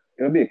that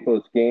it'll be a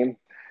close game.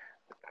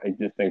 I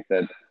just think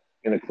that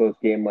in a close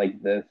game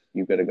like this,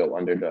 you've got to go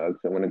underdogs.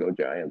 I'm going to go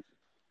Giants.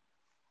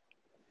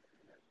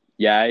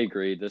 Yeah, I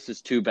agree. This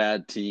is two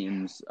bad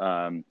teams.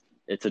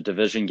 It's a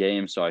division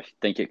game, so I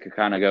think it could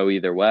kind of go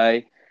either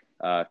way.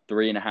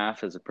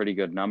 3.5 is a pretty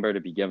good number to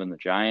be given the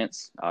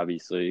Giants.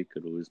 Obviously,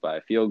 could lose by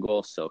a field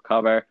goal, still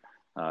cover.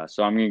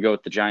 So I'm going to go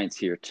with the Giants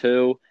here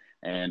too.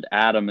 And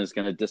Adam is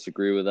going to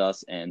disagree with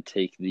us and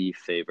take the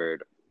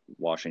favored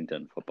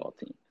Washington football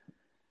team.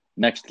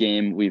 Next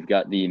game, we've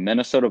got the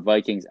Minnesota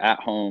Vikings at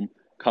home,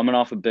 coming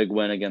off a big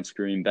win against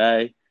Green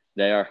Bay.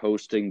 They are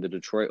hosting the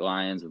Detroit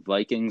Lions.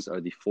 Vikings are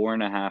the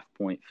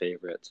 4.5-point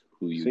favorites.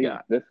 Who you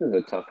got? This is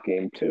a tough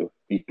game too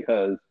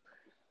because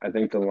I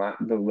think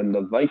when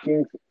the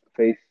Vikings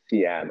faced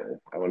Seattle,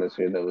 I want to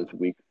say that was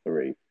week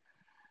 3,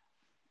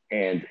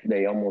 and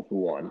they almost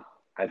won.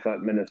 I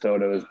thought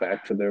Minnesota was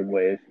back to their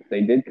ways.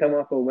 They did come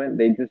off a win.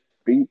 They just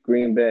beat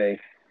Green Bay,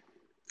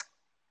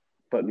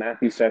 but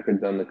Matthew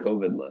Stafford's on the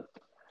COVID list.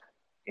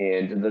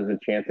 And there's a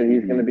chance that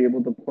he's going to be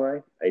able to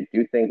play. I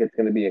do think it's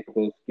going to be a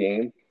close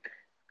game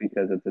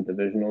because it's a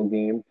divisional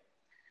game.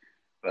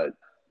 But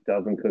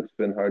Dalvin Cook's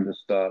been hard to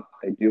stop.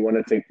 I do want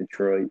to take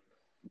Detroit,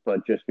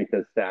 but just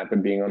because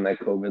Stafford being on that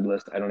COVID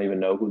list, I don't even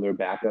know who their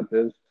backup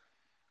is.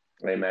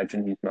 I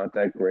imagine he's not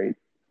that great.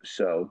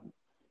 So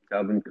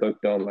Dalvin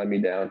Cook, don't let me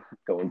down.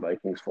 Going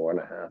Vikings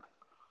 4.5.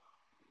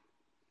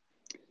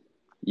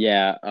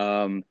 Yeah,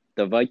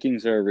 the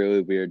Vikings are a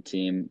really weird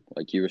team.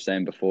 Like you were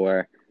saying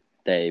before,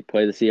 they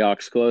play the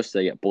Seahawks close.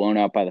 They get blown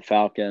out by the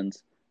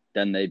Falcons.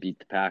 Then they beat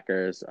the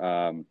Packers.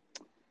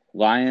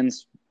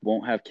 Lions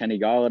won't have Kenny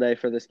Golladay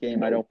for this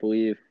game, I don't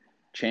believe.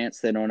 Chance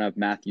they don't have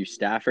Matthew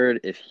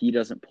Stafford. If he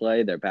doesn't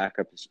play, their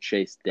backup is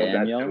Chase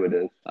Daniel. That's who it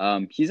is.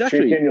 He's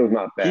actually Chase Daniel's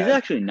not bad. He's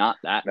actually not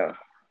that. No.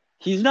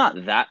 He's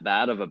not that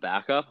bad of a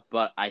backup,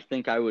 but I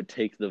think I would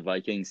take the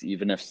Vikings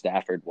even if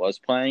Stafford was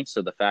playing.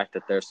 So the fact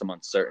that there's some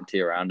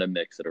uncertainty around him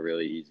makes it a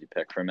really easy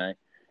pick for me.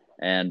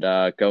 And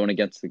going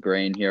against the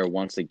grain here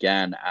once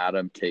again,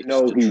 Adam takes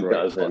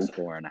Detroit plus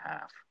 4.5.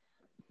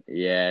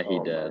 Yeah, he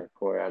did.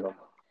 Poor Adam.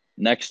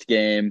 Next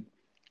game,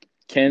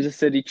 Kansas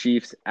City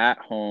Chiefs at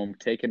home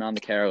taking on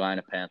the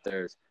Carolina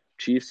Panthers.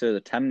 Chiefs are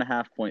the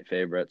 10.5-point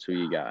favorites. Who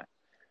you got?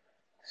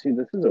 See,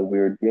 this is a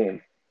weird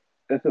game.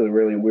 This is a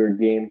really weird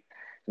game.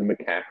 Is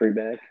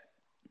McCaffrey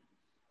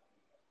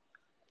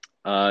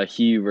back?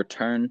 He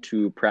returned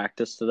to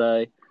practice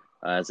today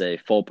as a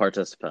full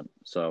participant.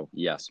 So,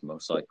 yes,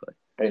 most likely.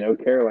 I know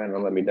Carolina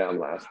let me down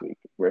last week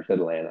versus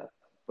Atlanta.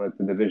 But it's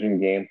a division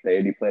game. They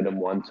already played them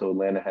once, so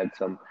Atlanta had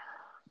some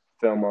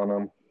film on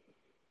them.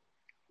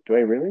 Do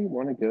I really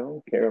want to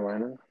go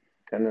Carolina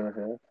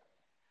 10.5?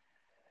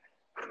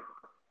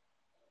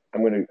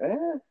 I'm going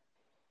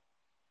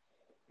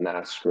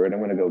to screw it. I'm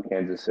going to go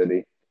Kansas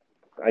City.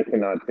 I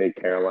cannot take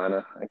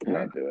Carolina. I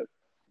cannot do it.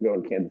 I'm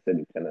going Kansas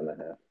City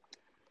 10.5.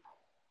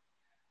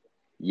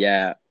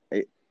 Yeah.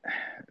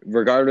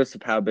 Regardless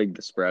of how big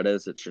the spread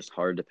is, it's just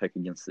hard to pick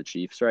against the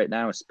Chiefs right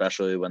now,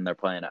 especially when they're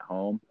playing at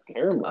home.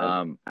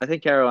 Carolina. I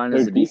think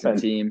Carolina's a decent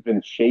team.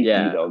 Been shaky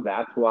though.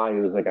 That's why it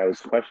was like I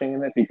was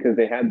questioning it because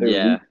they had their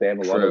weeks. They have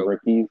a lot of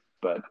rookies,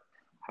 but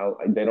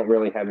they don't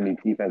really have any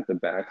defensive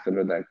backs that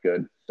are that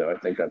good. So I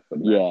think that's the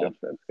matchup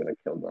that's going to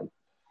kill them.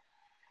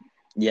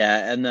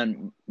 Yeah, and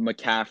then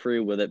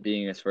McCaffrey, with it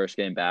being his first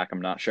game back, I'm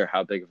not sure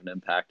how big of an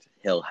impact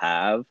he'll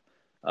have.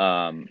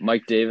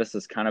 Mike Davis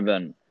has kind of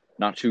been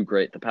not too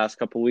great the past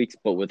couple weeks,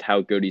 but with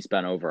how good he's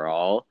been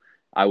overall,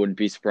 I wouldn't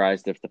be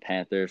surprised if the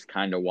Panthers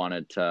kind of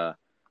wanted to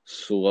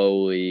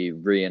slowly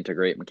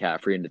reintegrate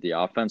McCaffrey into the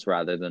offense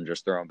rather than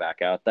just throw him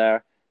back out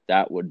there.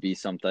 That would be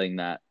something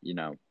that,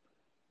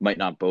 might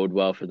not bode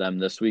well for them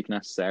this week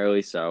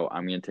necessarily. So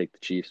I'm going to take the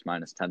Chiefs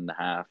minus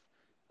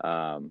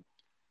 10.5.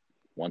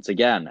 Once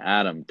again,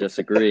 Adam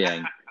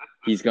disagreeing.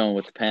 He's going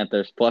with the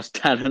Panthers plus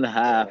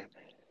 10.5.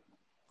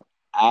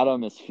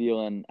 Adam's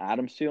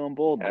feeling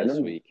bold this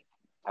week.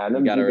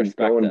 Adam's either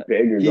going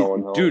big or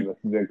going home. Dude, that's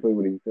exactly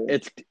what he's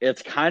doing.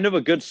 It's kind of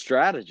a good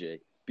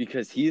strategy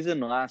because he's in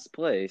last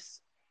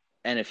place,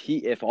 and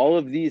if all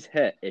of these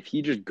hit, if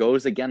he just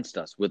goes against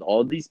us with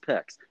all these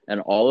picks and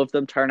all of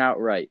them turn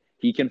out right,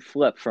 he can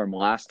flip from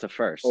last to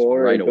first right away.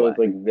 Or it goes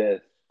like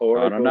this.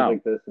 Or it goes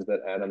like this is that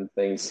Adam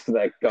thinks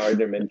that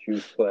Gardner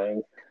Minshew's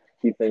playing.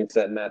 He thinks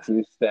that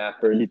Matthew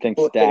Stafford. He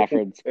thinks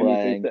Stafford's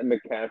playing. He thinks that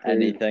McCaffrey.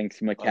 And he thinks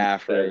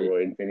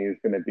McCaffrey. And he's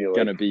going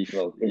to be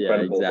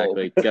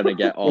exactly. Going to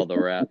get all the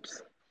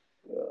reps.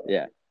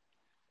 Yeah.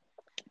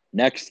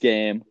 Next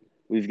game,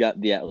 we've got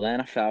the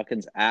Atlanta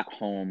Falcons at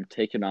home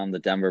taking on the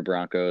Denver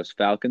Broncos.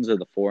 Falcons are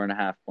the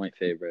 4.5-point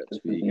favorites. This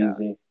is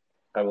easy.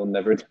 I will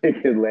never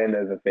take Atlanta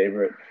as a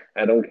favorite.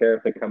 I don't care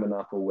if they're coming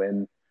off a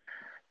win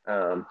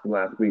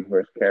last week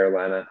versus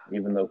Carolina,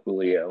 even though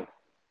Julio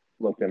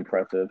looked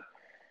impressive.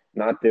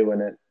 Not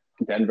doing it.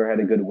 Denver had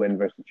a good win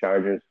versus the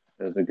Chargers.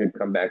 It was a good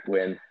comeback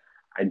win.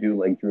 I do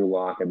like Drew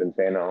Lock. I've been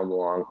saying it all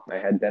along. I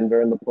had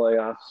Denver in the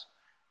playoffs.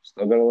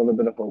 Still got a little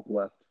bit of hope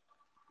left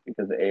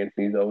because the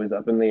AFC is always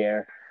up in the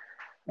air.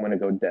 I'm going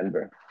to go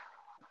Denver.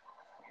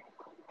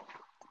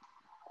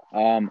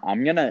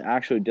 I'm going to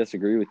actually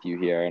disagree with you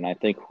here, and I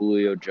think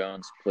Julio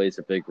Jones plays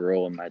a big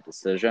role in my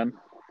decision.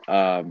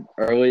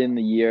 Early in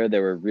the year, they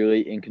were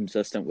really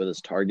inconsistent with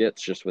his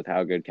targets, just with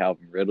how good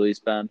Calvin Ridley's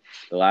been.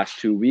 The last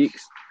 2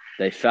 weeks,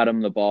 they fed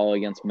him the ball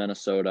against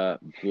Minnesota,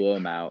 blew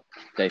him out.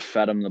 They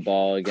fed him the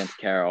ball against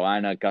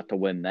Carolina, got the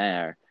win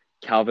there.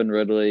 Calvin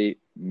Ridley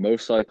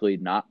most likely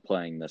not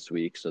playing this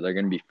week, so they're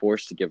going to be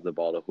forced to give the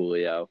ball to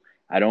Julio.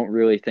 I don't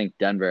really think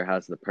Denver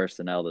has the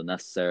personnel to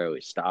necessarily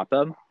stop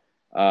him.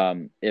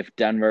 If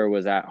Denver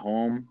was at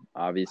home,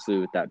 obviously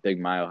with that big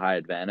mile-high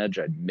advantage,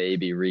 I'd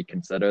maybe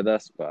reconsider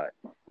this, but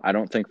I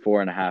don't think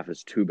 4.5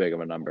 is too big of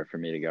a number for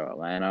me to go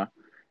Atlanta.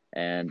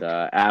 And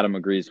Adam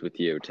agrees with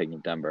you, taking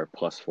Denver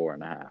plus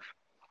 4.5.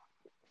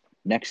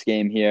 Next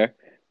game here,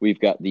 we've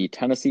got the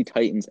Tennessee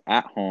Titans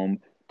at home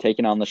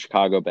taking on the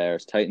Chicago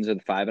Bears. Titans are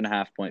the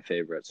 5.5-point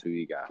favorites. Who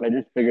you got? I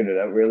just figured it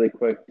out really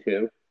quick,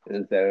 too,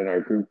 is that in our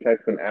group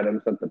text when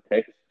Adam sent the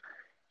picks,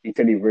 he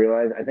said he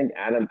realized, I think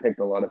Adam picked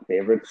a lot of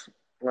favorites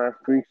last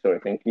week, so I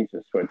think he's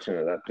just switching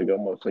it up to go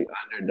mostly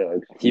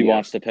underdogs. He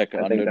wants to pick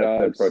underdogs. I think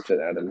that's the approach that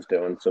Adam's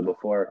doing. So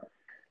before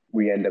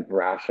we end up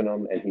rashing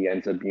him and he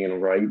ends up being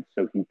right,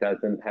 so he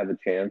doesn't have a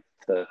chance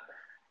to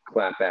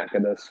clap back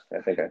at us.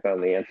 I think I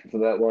found the answer to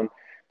that one.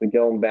 But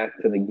going back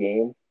to the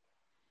game,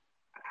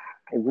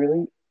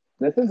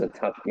 this is a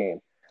tough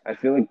game. I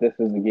feel like this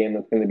is a game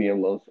that's going to be a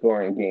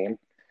low-scoring game,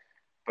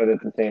 but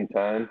at the same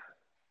time,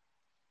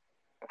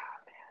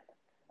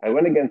 I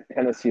went against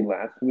Tennessee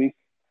last week,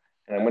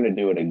 and I'm going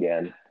to do it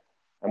again.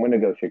 I'm going to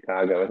go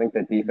Chicago. I think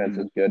that defense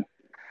is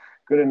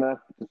good enough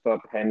to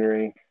stop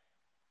Henry,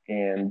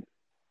 and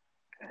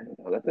I don't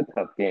know, that's a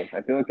tough game.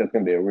 I feel like that's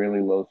going to be a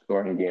really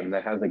low-scoring game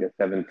that has like a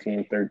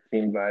 17-13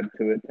 vibe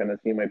to it.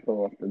 Tennessee might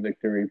pull off the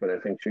victory, but I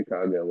think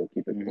Chicago will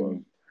keep it close.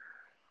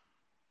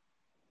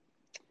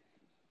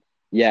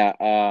 Yeah,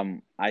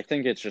 I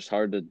think it's just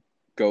hard to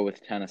go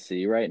with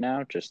Tennessee right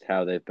now, just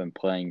how they've been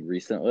playing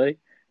recently.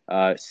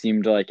 It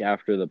seemed like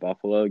after the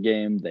Buffalo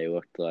game, they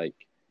looked like,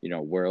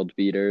 world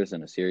beaters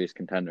and a serious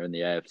contender in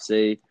the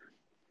AFC.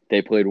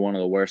 They played one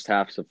of the worst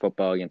halves of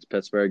football against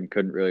Pittsburgh and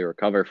couldn't really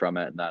recover from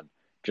it. And then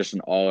just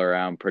an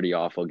all-around pretty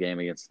awful game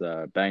against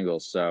the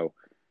Bengals. So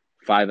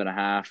 5.5,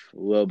 a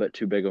little bit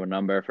too big of a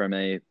number for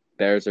me.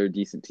 Bears are a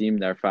decent team.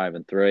 They're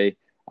 5-3.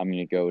 I'm going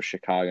to go with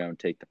Chicago and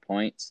take the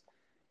points.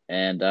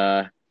 And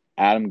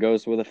Adam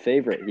goes with a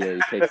favorite here.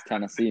 He takes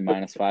Tennessee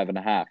minus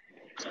 5.5.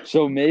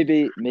 So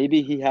maybe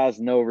he has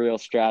no real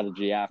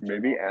strategy after.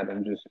 Maybe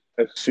Adam just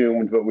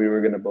assumed what we were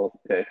going to both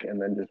pick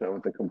and then just went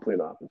with the complete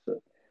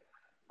opposite.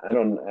 I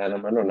don't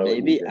know.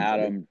 Maybe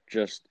Adam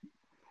just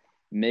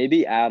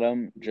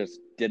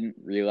didn't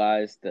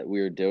realize that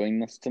we were doing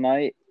this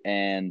tonight,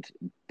 and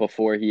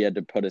before he had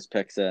to put his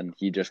picks in,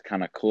 he just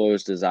kind of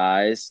closed his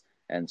eyes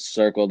and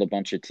circled a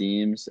bunch of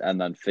teams, and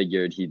then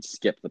figured he'd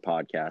skip the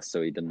podcast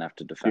so he didn't have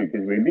to defend.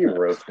 Because we'd be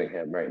roasting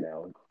him right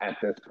now. At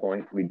this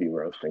point, we'd be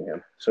roasting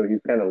him. So he's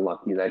kind of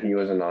lucky that he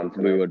wasn't on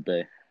tonight. We would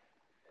be.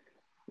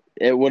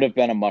 It would have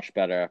been a much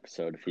better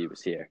episode if he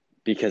was here,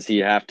 because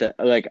he'd have to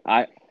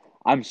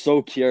I'm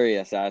so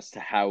curious as to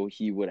how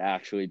he would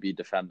actually be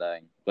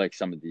defending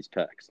some of these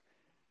picks.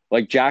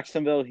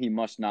 Jacksonville, he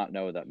must not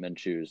know that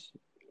Minshew's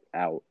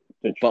out.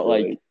 Detroit.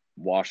 But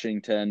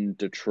Washington,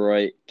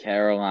 Detroit,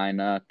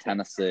 Carolina,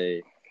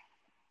 Tennessee,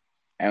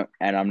 and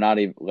I'm not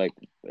even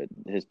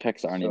his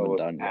picks aren't even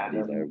done yet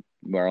either.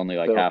 We're only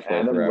like So halfway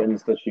Adam through.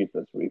 wins the sheet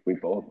this week. We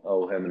both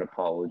owe him an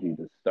apology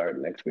to start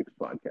next week's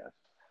podcast.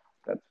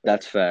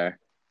 That's fair.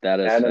 That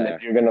is Adam, fair.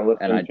 if you're going to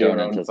listen And I to your don't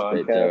own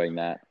anticipate podcast, doing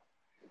that.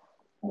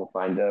 we'll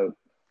find out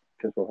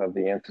because we'll have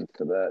the answers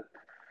to that.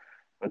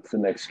 What's the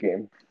next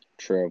game?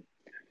 True.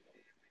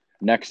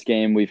 Next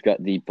game, we've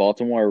got the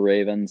Baltimore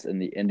Ravens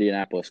and the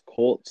Indianapolis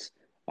Colts.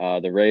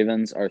 The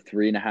Ravens are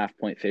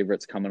 3.5-point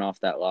favorites coming off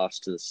that loss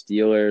to the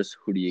Steelers.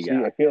 Who do you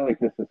got? I feel like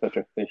this is such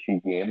a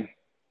fishy game,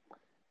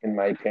 in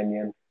my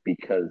opinion,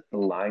 because the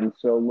line's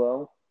so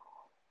low.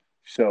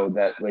 So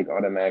that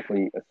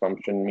automatically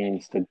assumption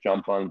means to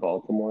jump on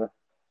Baltimore.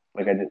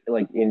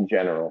 In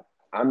general,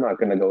 I'm not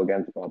going to go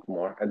against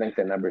Baltimore. I think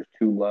that number's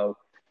too low.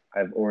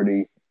 I've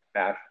already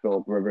bashed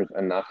Philip Rivers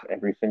enough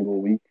every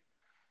single week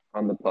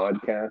on the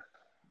podcast.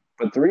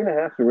 But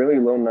 3.5 is a really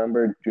low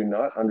number. Do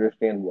not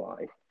understand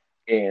why.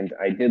 And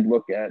I did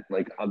look at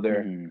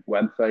other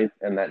websites,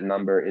 and that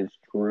number is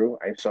true.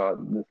 I saw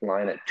this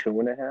line at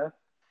 2.5.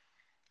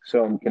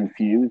 So I'm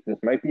confused. This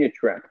might be a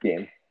trap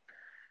game.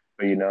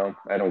 But,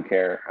 I don't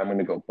care. I'm going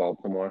to go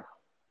Baltimore.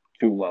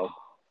 Too low.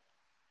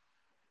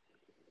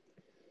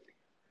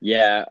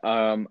 Yeah,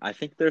 I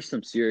think there's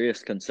some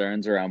serious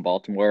concerns around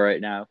Baltimore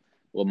right now.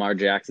 Lamar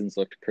Jackson's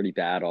looked pretty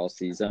bad all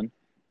season.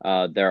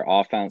 Their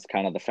offense,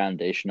 kind of the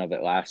foundation of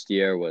it last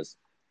year, was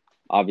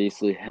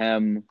obviously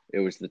him. It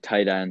was the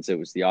tight ends. It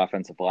was the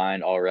offensive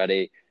line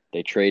already.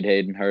 They trade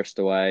Hayden Hurst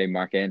away.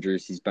 Mark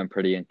Andrews, he's been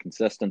pretty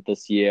inconsistent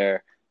this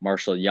year.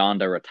 Marshall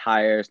Yonda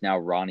retires. Now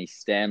Ronnie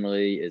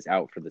Stanley is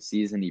out for the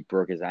season. He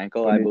broke his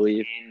ankle, I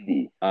believe.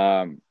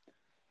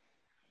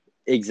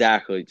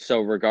 Exactly.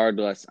 So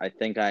regardless, I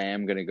think I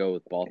am going to go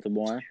with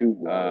Baltimore.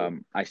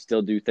 I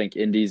still do think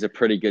Indy's a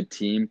pretty good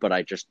team, but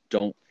I just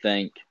don't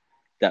think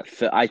that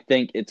I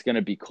think it's going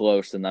to be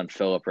close, and then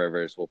Philip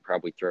Rivers will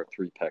probably throw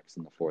 3 picks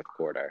in the fourth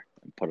quarter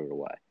and put it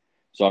away.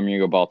 So I'm going to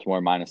go Baltimore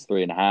minus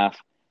 3.5.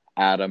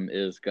 Adam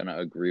is going to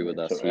agree with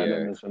us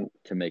here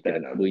to make it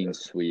a clean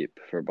sweep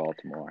for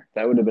Baltimore.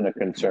 That would have been a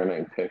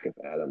concerning pick if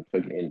Adam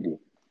took Indy.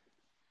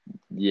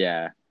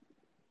 Yeah.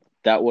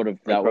 That would have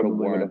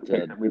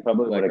warranted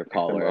a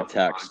call or a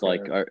text.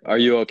 Are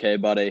you okay,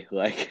 buddy?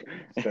 All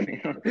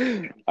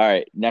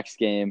right, next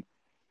game.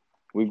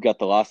 We've got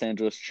the Los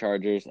Angeles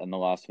Chargers and the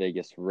Las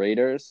Vegas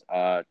Raiders.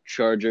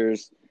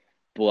 Chargers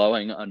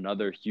blowing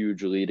another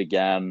huge lead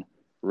again.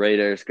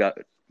 Raiders got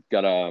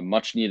a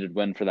much-needed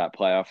win for that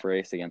playoff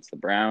race against the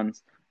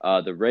Browns.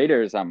 The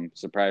Raiders, I'm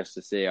surprised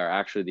to see, are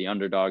actually the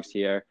underdogs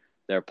here.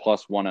 They're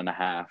plus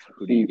 1.5.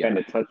 Who do you kind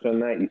of touched on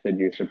that. You said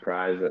you're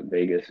surprised that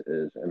Vegas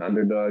is an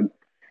underdog.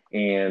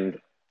 And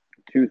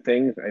 2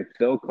 things.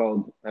 I've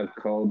called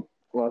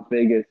Las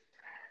Vegas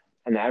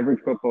an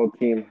average football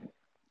team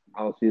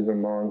all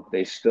season long.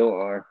 They still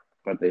are,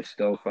 but they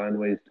still find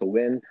ways to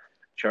win.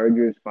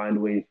 Chargers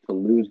find ways to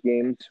lose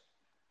games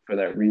for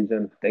that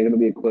reason. I think it'll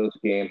be a close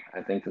game.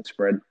 I think the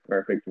spread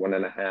perfect,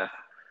 1.5.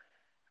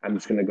 I'm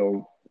just going to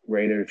go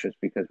Raiders just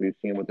because we've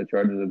seen what the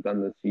Chargers have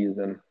done this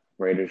season.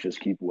 Raiders just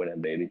keep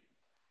winning, baby.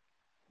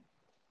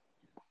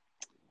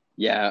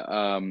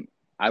 Yeah,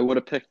 I would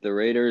have picked the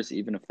Raiders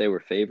even if they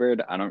were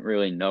favored. I don't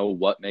really know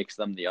what makes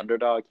them the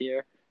underdog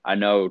here. I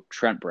know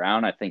Trent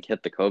Brown, I think,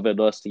 hit the COVID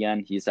list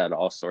again. He's had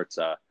all sorts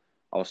of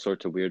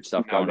weird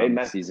stuff going on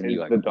this season. He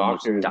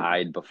almost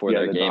died before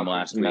their game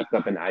last week. He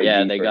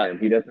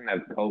doesn't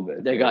have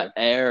COVID. They got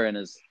air in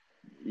his.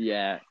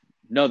 Yeah,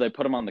 no, they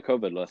put him on the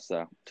COVID list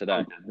though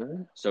today,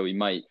 so he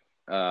might.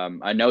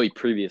 I know he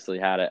previously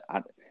had it.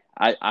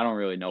 I don't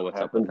really know what's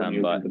up with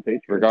him, but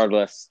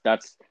regardless,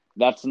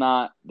 that's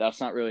not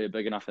really a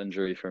big enough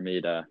injury for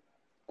me to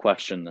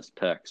question this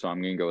pick. So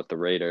I'm going to go with the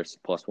Raiders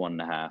plus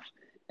 1.5.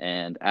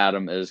 And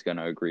Adam is going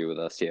to agree with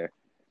us here.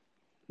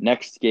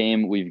 Next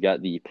game, we've got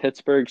the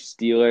Pittsburgh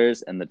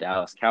Steelers and the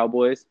Dallas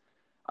Cowboys.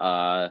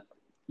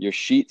 Your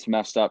sheet's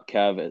messed up,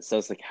 Kev. It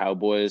says the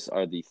Cowboys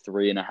are the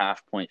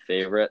 3.5-point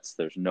favorites.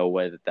 There's no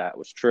way that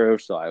was true,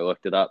 so I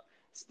looked it up.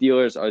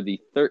 Steelers are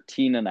the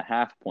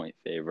 13.5-point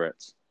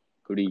favorites.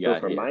 Who do you got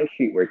for here? my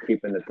sheet, we're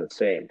keeping it the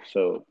same.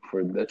 So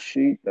for this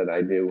sheet that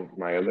I do,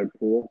 my other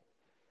pool,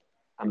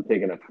 I'm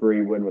taking a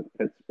free win with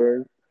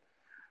Pittsburgh.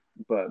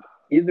 But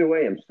either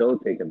way, I'm still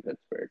taking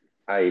Pittsburgh.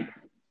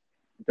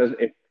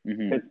 If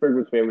Pittsburgh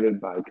was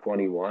favored by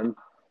 21,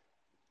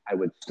 I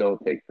would still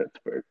take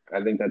Pittsburgh.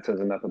 I think that says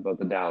enough about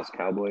the Dallas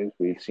Cowboys.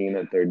 We've seen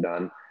it. They're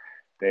done.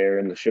 They're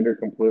in the shitter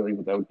completely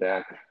without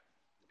Dak.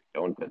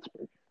 Going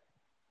Pittsburgh.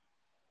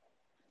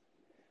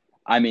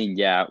 I mean,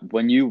 yeah,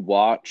 when you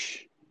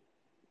watch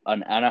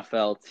an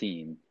NFL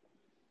team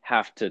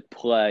have to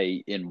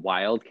play in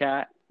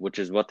Wildcat, which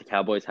is what the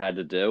Cowboys had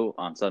to do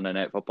on Sunday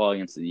Night Football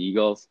against the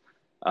Eagles,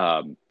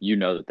 you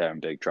know that they're in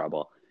big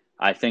trouble.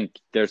 I think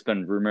there's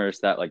been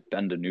rumors that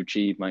Ben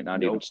DiNucci might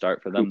not even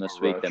start for them this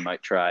week. They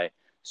might try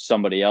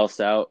somebody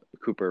else out,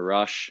 Cooper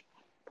Rush.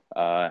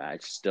 I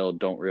still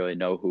don't really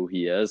know who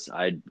he is.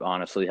 I'd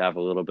honestly have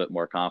a little bit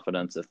more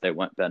confidence if they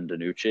went Ben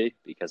DiNucci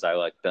because I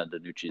like Ben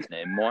DiNucci's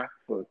name more.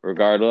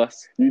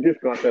 Regardless. You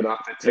just got that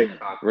off the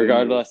TikTok.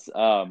 Regardless.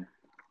 I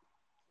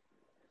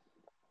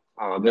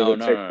There's No, a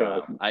no, no,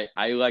 TikTok. no.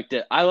 I liked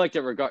it. I liked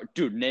it.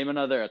 Dude, name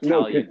another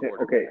No, Italian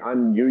quarterback okay,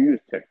 you use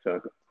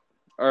TikTok,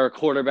 or a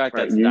quarterback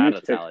right? that's You that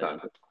use Italian.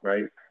 TikTok,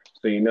 right?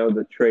 So you know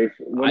the trace.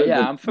 What is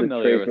Yeah, I'm the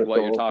familiar trace with what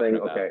you're soul talking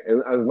thing? about. Okay,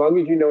 as long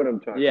as you know what I'm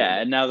talking Yeah,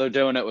 about. and now they're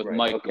doing it with Right.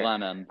 Mike Okay.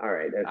 Glennon. All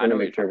right. I just I want know to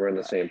what make sure you're we're on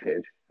the talking same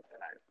page.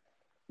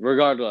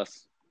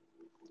 Regardless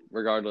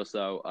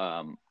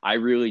though, I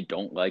really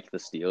don't like the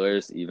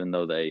Steelers, even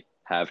though they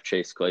have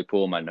Chase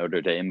Claypool, my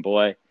Notre Dame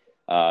boy.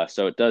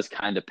 So it does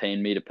kind of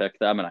pain me to pick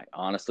them, and I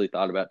honestly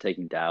thought about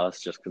taking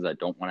Dallas just because I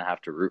don't want to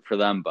have to root for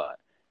them, but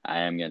I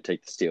am going to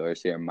take the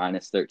Steelers here,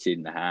 minus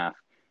 13.5.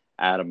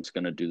 Adam's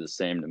going to do the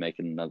same to make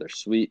it another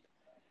sweep.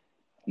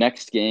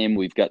 Next game,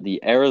 we've got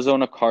the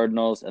Arizona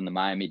Cardinals and the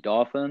Miami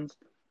Dolphins.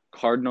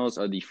 Cardinals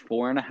are the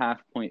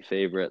 4.5-point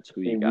favorites.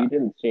 Who you got? We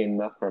didn't see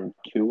enough from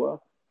Tua.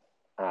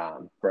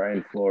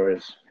 Brian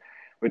Flores,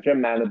 which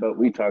I'm mad about.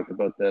 We talked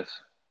about this.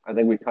 I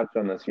think we touched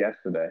on this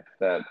yesterday,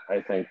 that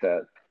I think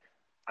that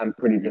I'm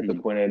pretty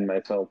disappointed in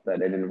myself that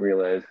I didn't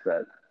realize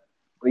that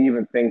we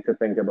even think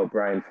about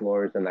Brian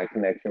Flores and that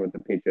connection with the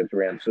Patriots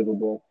Rams Super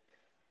Bowl.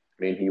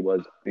 I mean, he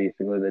was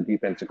basically the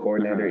defensive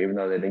coordinator, even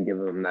though they didn't give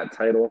him that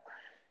title,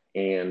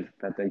 and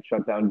that they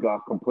shut down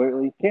Goff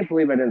completely. Can't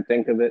believe I didn't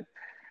think of it,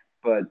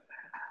 but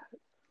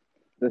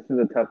this is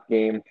a tough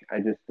game. I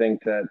just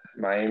think that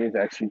Miami's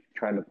actually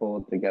trying to pull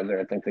it together.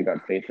 I think they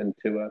got faith in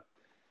Tua.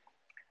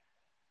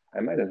 I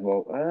might as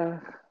well.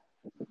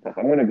 This is tough.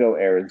 I'm going to go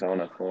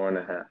Arizona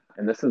 4.5.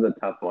 And this is a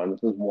tough one.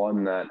 This is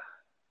one that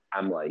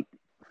I'm like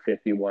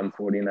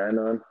 51-49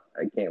 on.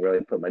 I can't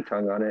really put my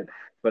tongue on it,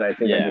 but I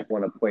think I just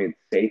want to play it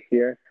safe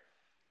here.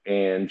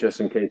 And just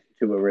in case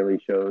Tua really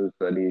shows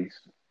that he's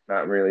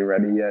not really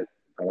ready yet,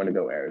 I want to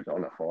go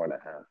Arizona 4.5.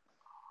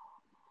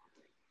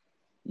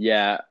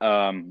 Yeah,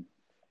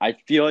 I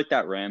feel like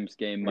that Rams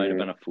game might have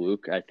been a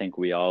fluke. I think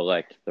we all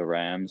liked the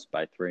Rams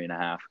by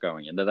 3.5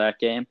 going into that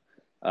game.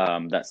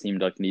 That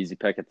seemed like an easy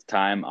pick at the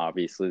time.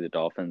 Obviously, the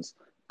Dolphins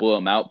blew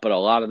them out, but a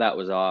lot of that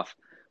was off.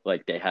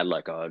 Like, they had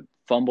like a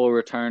fumble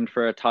return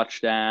for a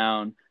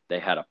touchdown. They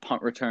had a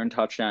punt return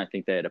touchdown. I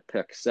think they had a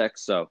pick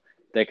six. So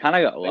they kind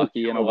of got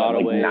lucky in a lot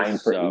of ways. 9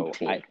 for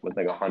 18 with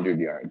like 100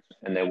 yards,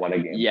 and they won a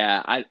game.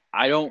 Yeah,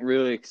 I don't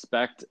really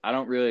expect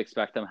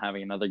them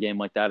having another game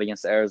like that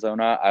against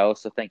Arizona. I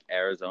also think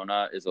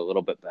Arizona is a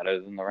little bit better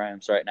than the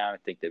Rams right now. I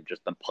think they've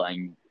just been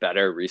playing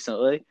better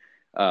recently.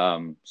 So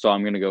I'm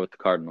going to go with the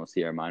Cardinals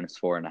here, minus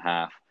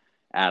 4.5.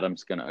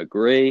 Adam's going to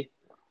agree.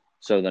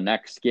 So the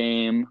next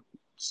game,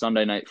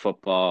 Sunday Night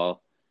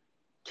Football,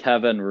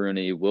 Kevin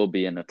Rooney will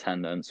be in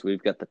attendance.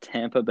 We've got the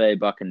Tampa Bay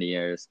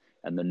Buccaneers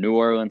and the New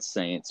Orleans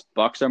Saints.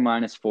 Bucs are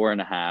minus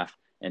 4.5.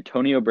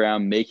 Antonio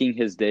Brown making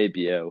his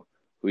debut.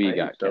 Who you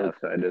got, Kev? I'm so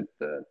excited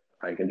that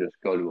I can just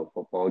go to a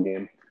football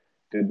game.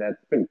 Dude,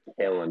 that's been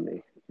killing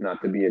me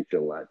not to be at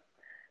Gillette.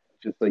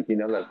 Just like,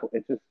 that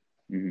it's just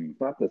it's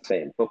not the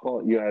same.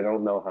 Football, I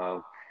don't know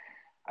how.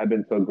 I've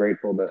been so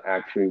grateful to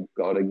actually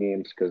go to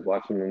games because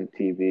watching them on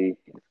TV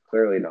is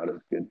clearly not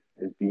as good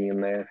as being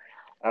there.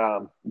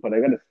 But I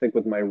got to stick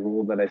with my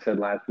rule that I said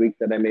last week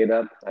that I made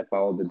up. I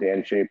followed the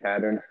Dan Shea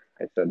pattern.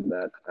 I said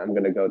that I'm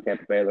going to go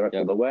Tampa Bay the rest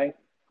of the way,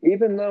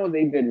 even though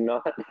they did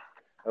not.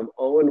 I'm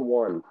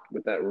 0-1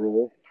 with that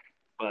rule,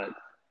 but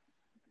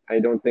I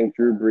don't think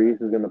Drew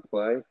Brees is going to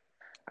play.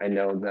 I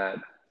know that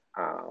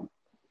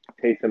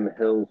Taysom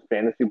Hill's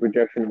fantasy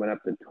projection went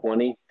up to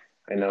 20.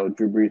 I know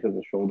Drew Brees has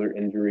a shoulder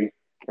injury.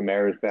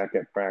 Kamara's back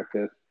at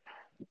practice.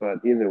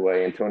 But either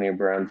way, Antonio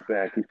Brown's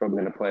back. He's probably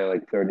going to play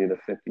like 30 to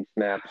 50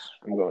 snaps.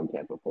 I'm going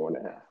Tampa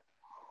 4.5.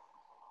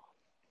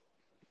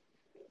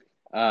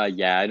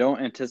 I don't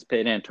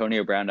anticipate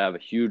Antonio Brown to have a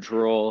huge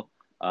role,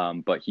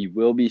 but he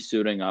will be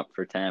suiting up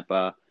for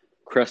Tampa.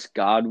 Chris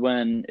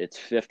Godwin, it's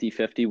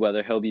 50-50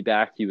 whether he'll be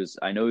back.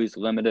 I know he's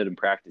limited in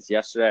practice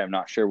yesterday. I'm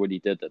not sure what he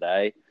did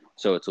today.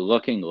 So it's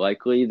looking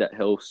likely that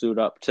he'll suit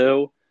up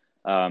too.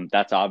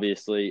 That's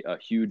obviously a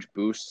huge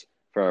boost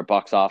for our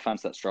Bucs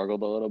offense that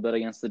struggled a little bit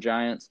against the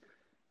Giants.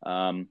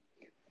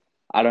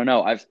 I don't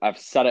know. I've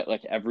said it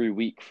like every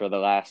week for the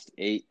last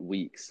 8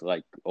 weeks.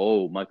 Like,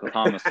 Michael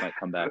Thomas might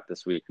come back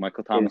this week.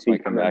 Michael Thomas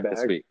might come back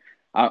this week.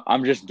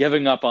 I'm just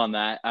giving up on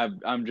that.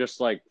 I'm just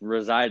like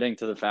residing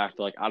to the fact,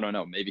 like, I don't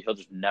know, maybe he'll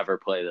just never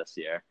play this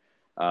year.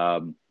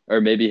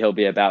 Or maybe he'll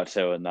be about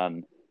to, and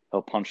then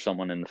he'll punch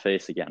someone in the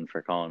face again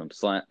for calling him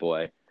slant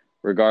boy.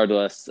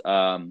 Regardless,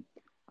 I'm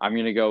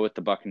going to go with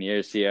the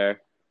Buccaneers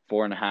here.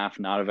 4.5,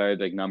 not a very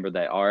big number.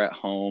 They are at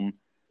home.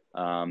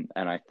 And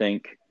I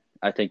think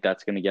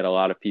that's going to get a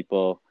lot of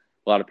people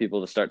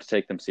to start to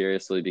take them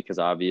seriously because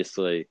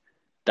obviously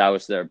that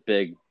was the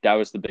big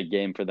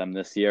game for them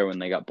this year when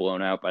they got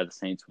blown out by the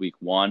Saints week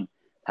 1.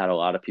 Had a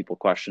lot of people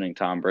questioning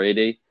Tom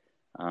Brady.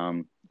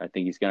 I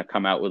think he's going to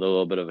come out with a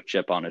little bit of a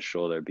chip on his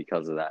shoulder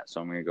because of that.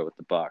 So I'm going to go with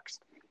the Bucs.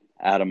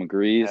 Adam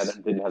agrees.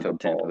 Adam didn't have the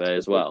Tampa balls Bay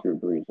as well. Drew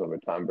Brees over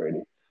Tom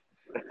Brady.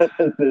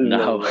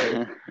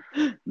 No.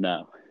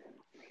 No.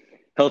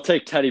 He'll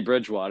take Teddy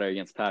Bridgewater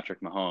against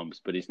Patrick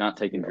Mahomes, but he's not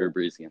taking Drew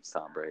Brees against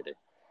Tom Brady.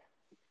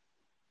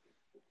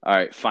 All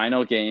right,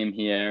 final game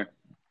here.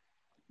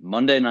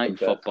 Monday The Night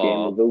best game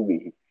Football. of the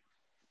week.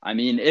 I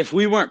mean, if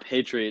we weren't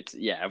Patriots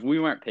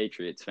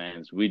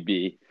fans, we'd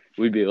be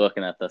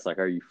looking at this like,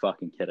 are you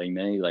fucking kidding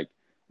me? Like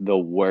the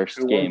worst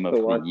Who game wants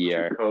of to watch the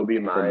year Jacoby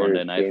for Myers,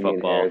 Monday Night Damian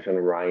Football. Harris,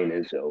 and Ryan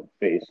Izzo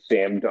face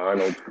Sam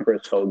Darnold,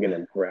 Chris Hogan,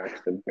 and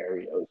Braxton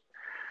Berrios?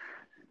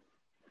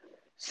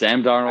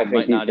 Sam I Darnold think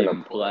might he's not gonna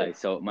even play,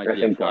 so it might I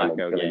be a think Darnold's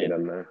Flacco gonna get game.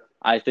 in there.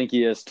 I think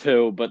he is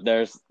too, but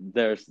there's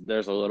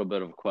a little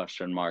bit of a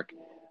question mark.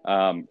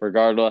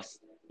 Regardless,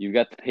 you've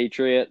got the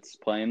Patriots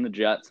playing the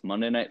Jets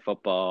Monday Night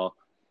Football.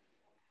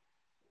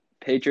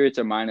 Patriots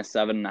are minus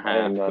 7.5. I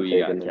am not Who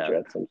you taking got, the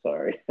Kev? Jets. I'm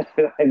sorry.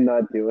 I'm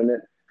not doing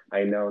it.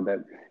 I know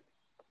that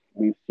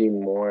we've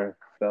seen more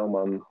film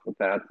on the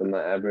Pats than the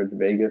average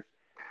Vegas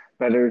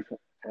bettors.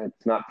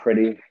 It's not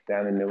pretty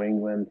down in New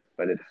England,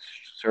 but it's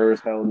sure as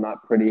hell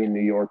not pretty in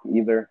New York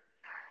either.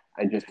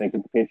 I just think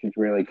that the Patriots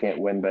really can't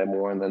win by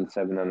more than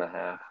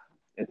 7.5.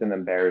 It's an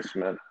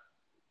embarrassment.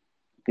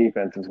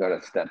 Defense has got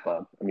to step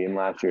up. I mean,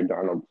 last year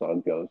Darnold saw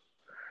it goes.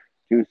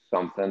 Do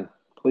something.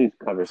 Please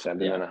cover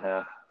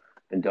 7.5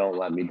 and don't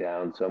let me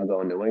down. So I'm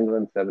going New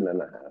England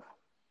 7.5.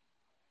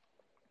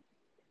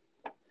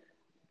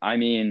 I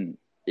mean,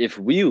 if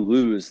we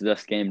lose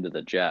this game to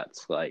the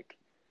Jets, like,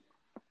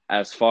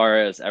 as far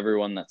as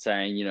everyone that's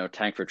saying, you know,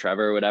 tank for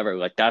Trevor or whatever,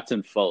 like, that's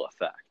in full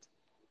effect.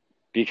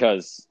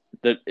 Because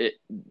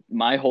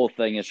my whole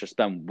thing is just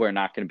then we're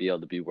not going to be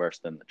able to be worse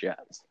than the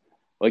Jets.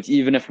 Like,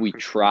 even if we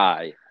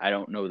try, I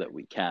don't know that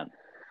we can.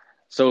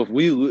 So if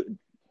we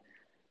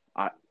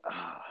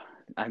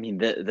I mean,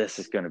 this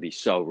is going to be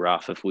so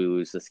rough if we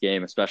lose this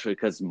game, especially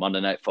because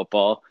Monday Night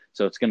Football,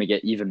 so it's going to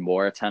get even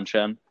more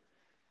attention.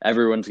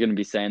 Everyone's going to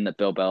be saying that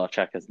Bill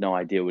Belichick has no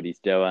idea what he's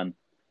doing.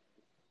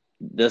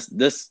 It's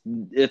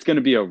going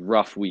to be a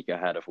rough week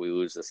ahead if we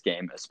lose this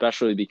game,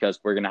 especially because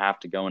we're going to have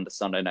to go into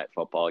Sunday Night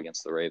Football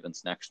against the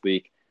Ravens next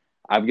week.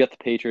 I've got the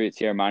Patriots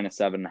here minus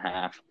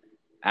 7.5.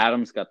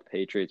 Adam's got the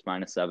Patriots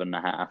minus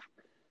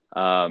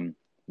 7.5.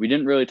 We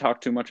didn't really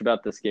talk too much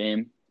about this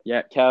game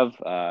yet,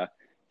 Kev.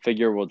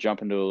 Figure we'll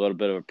jump into a little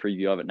bit of a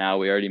preview of it now.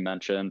 We already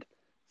mentioned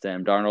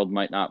Sam Darnold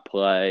might not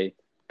play.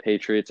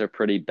 Patriots are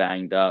pretty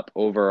banged up.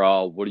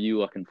 Overall, what are you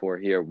looking for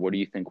here? What do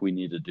you think we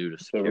need to do to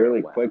secure So really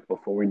a win? quick,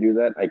 before we do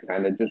that, I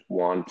kind of just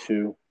want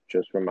to,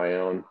 just for my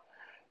own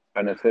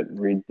benefit,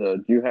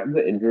 do you have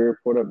the injury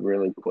report up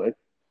really quick?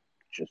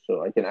 Just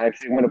so I can I'm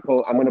gonna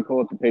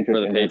pull up the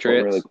Patriots injury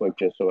report really quick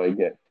just so I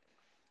get.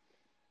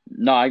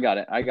 No, I got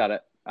it.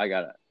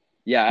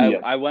 Yeah,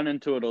 I went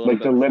into it a little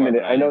like bit. The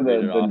limited. I know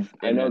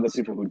the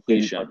people who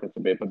didn't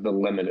participate, but the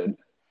limited.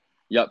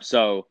 Yep.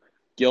 So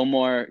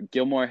Gilmore,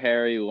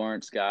 Harry,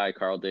 Lawrence Guy,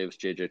 Carl Davis,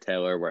 J.J.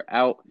 Taylor were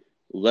out.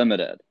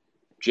 Limited.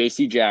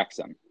 J.C.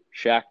 Jackson,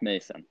 Shaq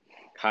Mason,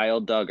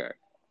 Kyle Duggar,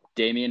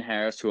 Damian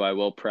Harris, who I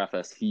will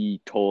preface, he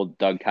told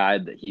Doug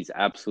Kyde that he's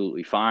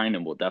absolutely fine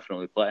and will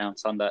definitely play on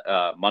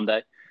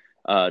Monday.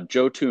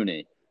 Joe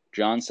Tooney,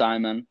 John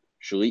Simon,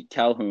 Shalik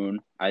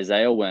Calhoun,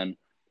 Isaiah Wynn,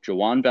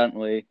 Jawan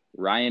Bentley,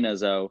 Ryan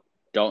Izzo,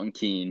 Dalton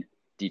Keene,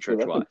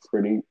 Dietrich Wise.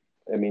 You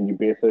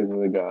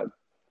basically got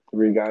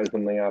 3 guys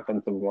on the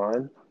offensive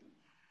line.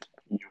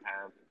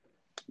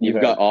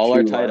 You've got all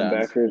our tight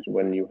linebackers ends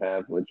when you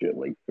have legit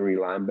like 3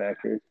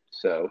 linebackers.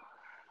 So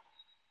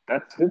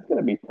it's going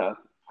to be tough.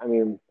 I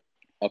mean,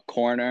 a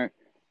corner.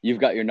 You've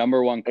got your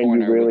number one corner.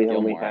 And you really with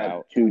only Gilmore have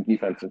out. 2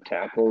 defensive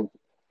tackles,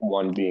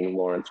 one being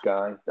Lawrence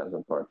Guy,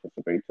 doesn't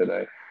participate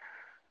today.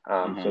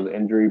 So the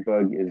injury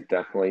bug is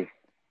definitely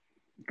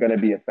going to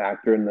be a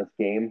factor in this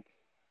game.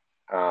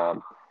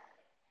 You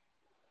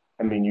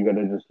got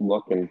to just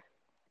look and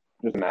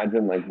just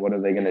imagine, like, what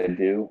are they going to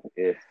do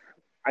if –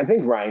 I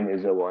think Ryan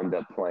Izzo will end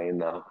up playing,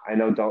 though. I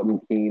know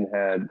Dalton Keene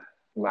had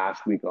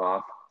last week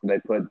off. They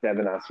put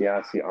Devin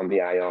Asiasi on the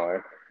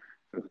IR,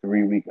 a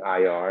 3-week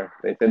IR.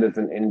 They said it's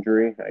an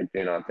injury. I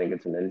do not think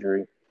it's an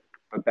injury.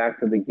 But back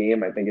to the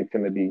game, I think it's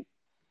going to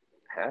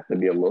has to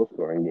be a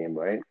low-scoring game,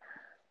 right?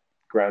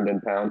 Ground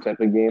and pound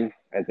type of game.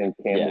 I think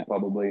Cam will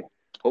probably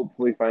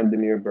hopefully find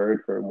Damiere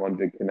Byrd for one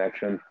big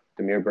connection.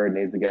 Damiere Byrd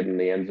needs to get in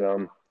the end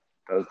zone.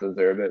 Does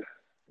deserve it.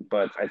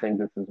 But I think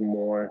this is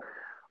more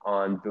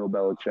on Bill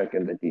Belichick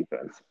and the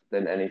defense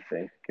than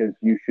anything, because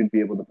you should be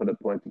able to put up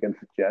points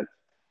against the Jets.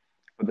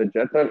 But the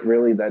Jets aren't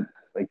really that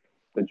 – like,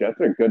 the Jets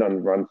are good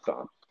on run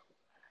stops.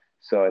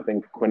 So I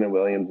think Quinnen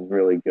Williams is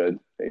really good.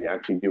 They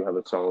actually do have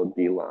a solid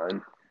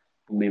D-line.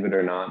 Believe it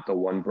or not, the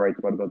one bright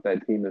spot about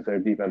that team is their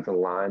defensive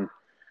line.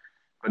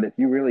 But if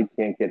you really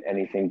can't get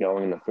anything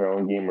going in the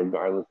throwing game,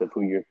 regardless of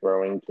who you're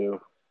throwing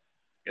to,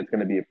 it's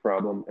going to be a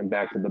problem. And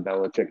back to the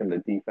Belichick and the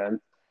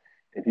defense,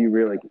 if you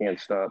really can't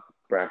stop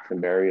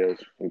Braxton Berrios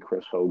and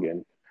Chris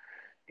Hogan,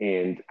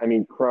 and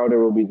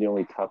Crowder will be the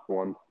only tough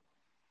one,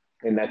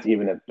 and that's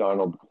even if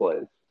Darnold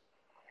plays.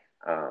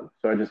 So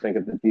I just think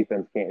if the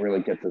defense can't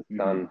really get this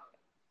done,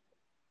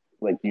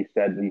 like you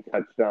said, you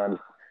touched on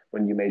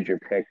when you made your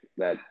pick,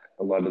 that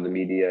a lot of the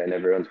media and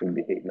everyone's going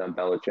to be hating on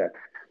Belichick.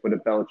 But if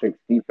Belichick's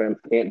defense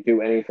can't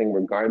do anything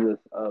regardless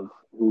of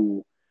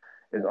who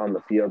is on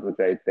the field, which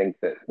I think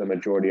that the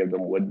majority of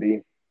them would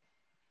be,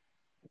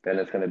 then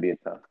it's going to be a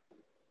tough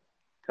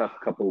tough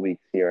couple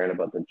weeks hearing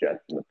about the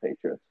Jets and the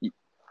Patriots.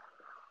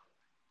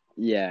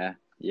 Yeah.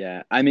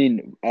 I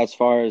mean, as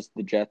far as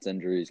the Jets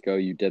injuries go,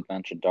 you did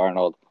mention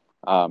Darnold.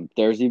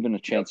 There's even a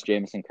chance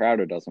Jamison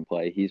Crowder doesn't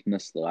play. He's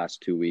missed the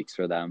last 2 weeks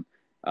for them.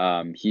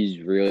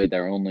 He's really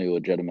their only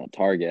legitimate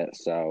target.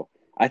 So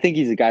I think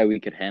he's a guy we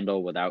could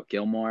handle without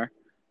Gilmore.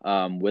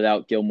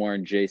 Without Gilmore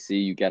and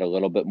JC, you get a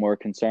little bit more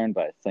concerned,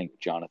 but I think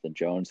Jonathan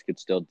Jones could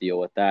still deal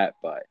with that.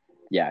 But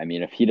yeah, I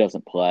mean, if he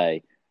doesn't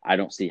play, I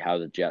don't see how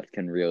the Jets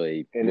can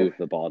really move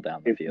the ball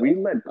down the field. We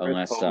let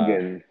Chris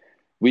Hogan,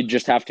 we'd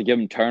just have to give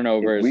him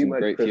turnovers and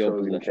great Chris field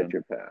Hogan position. Catch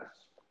your pass,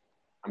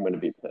 I'm going to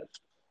be pissed.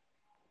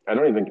 I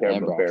don't even care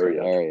about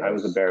Barrios. I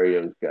was a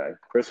Barrios guy.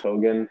 Chris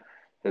Hogan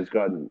has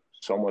gotten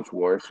so much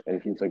worse, and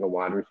he's like a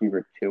wide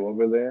receiver 2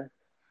 over there,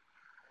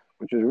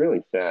 which is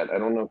really sad. I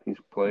don't know if he's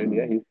played.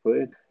 Yeah, he's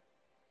played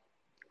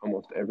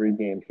almost every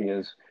game. He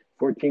has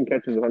 14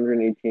 catches,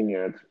 118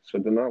 yards. So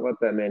do not let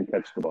that man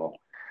catch the ball.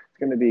 It's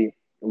going to be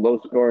a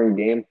low-scoring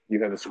game.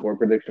 You have a score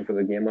prediction for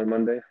the game on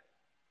Monday?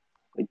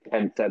 Like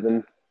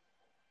 10-7?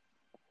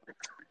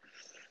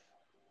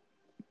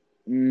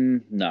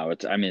 No,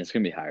 it's going to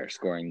be higher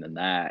scoring than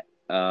that.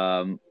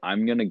 I'm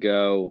going to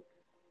go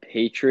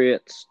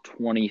Patriots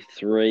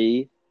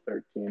 23,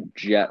 13,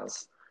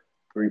 Jets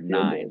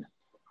 9.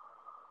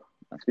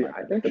 See,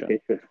 I think the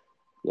Patriots,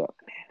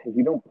 if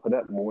you don't put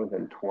up more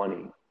than 20,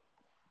 I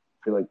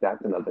feel like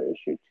that's another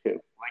issue too.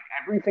 Like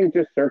everything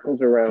just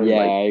circles around. Yeah,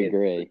 like, I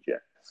agree. The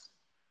Jets.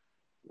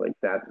 Like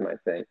that's my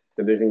thing.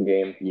 Division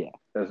game.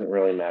 Doesn't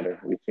really matter.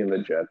 We've seen the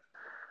Jets.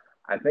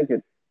 I think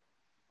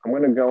I'm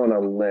going to go on a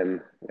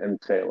limb and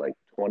say like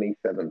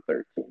 27-13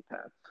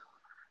 Pats.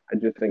 I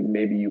just think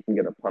maybe you can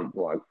get a punt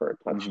block for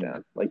a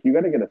touchdown. Like you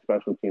got to get a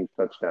special teams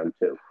touchdown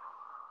too.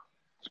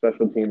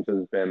 Special teams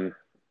has been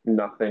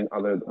nothing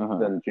other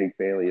than Jake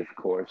Bailey, of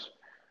course.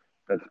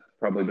 That's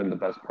probably been the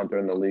best punter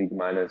in the league,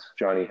 minus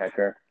Johnny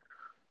Hecker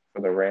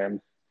for the Rams.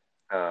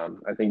 I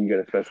think you get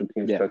a special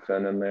teams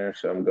touchdown in there,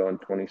 so I'm going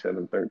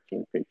 27-13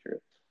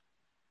 Patriots.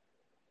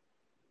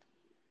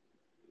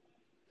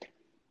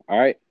 All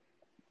right.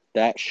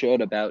 That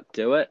should about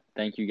do it.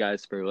 Thank you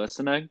guys for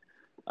listening.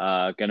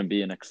 Going to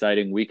be an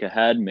exciting week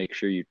ahead. Make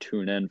sure you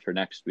tune in for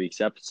next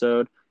week's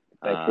episode.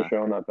 Thanks for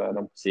showing up,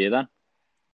 Adam. See you then.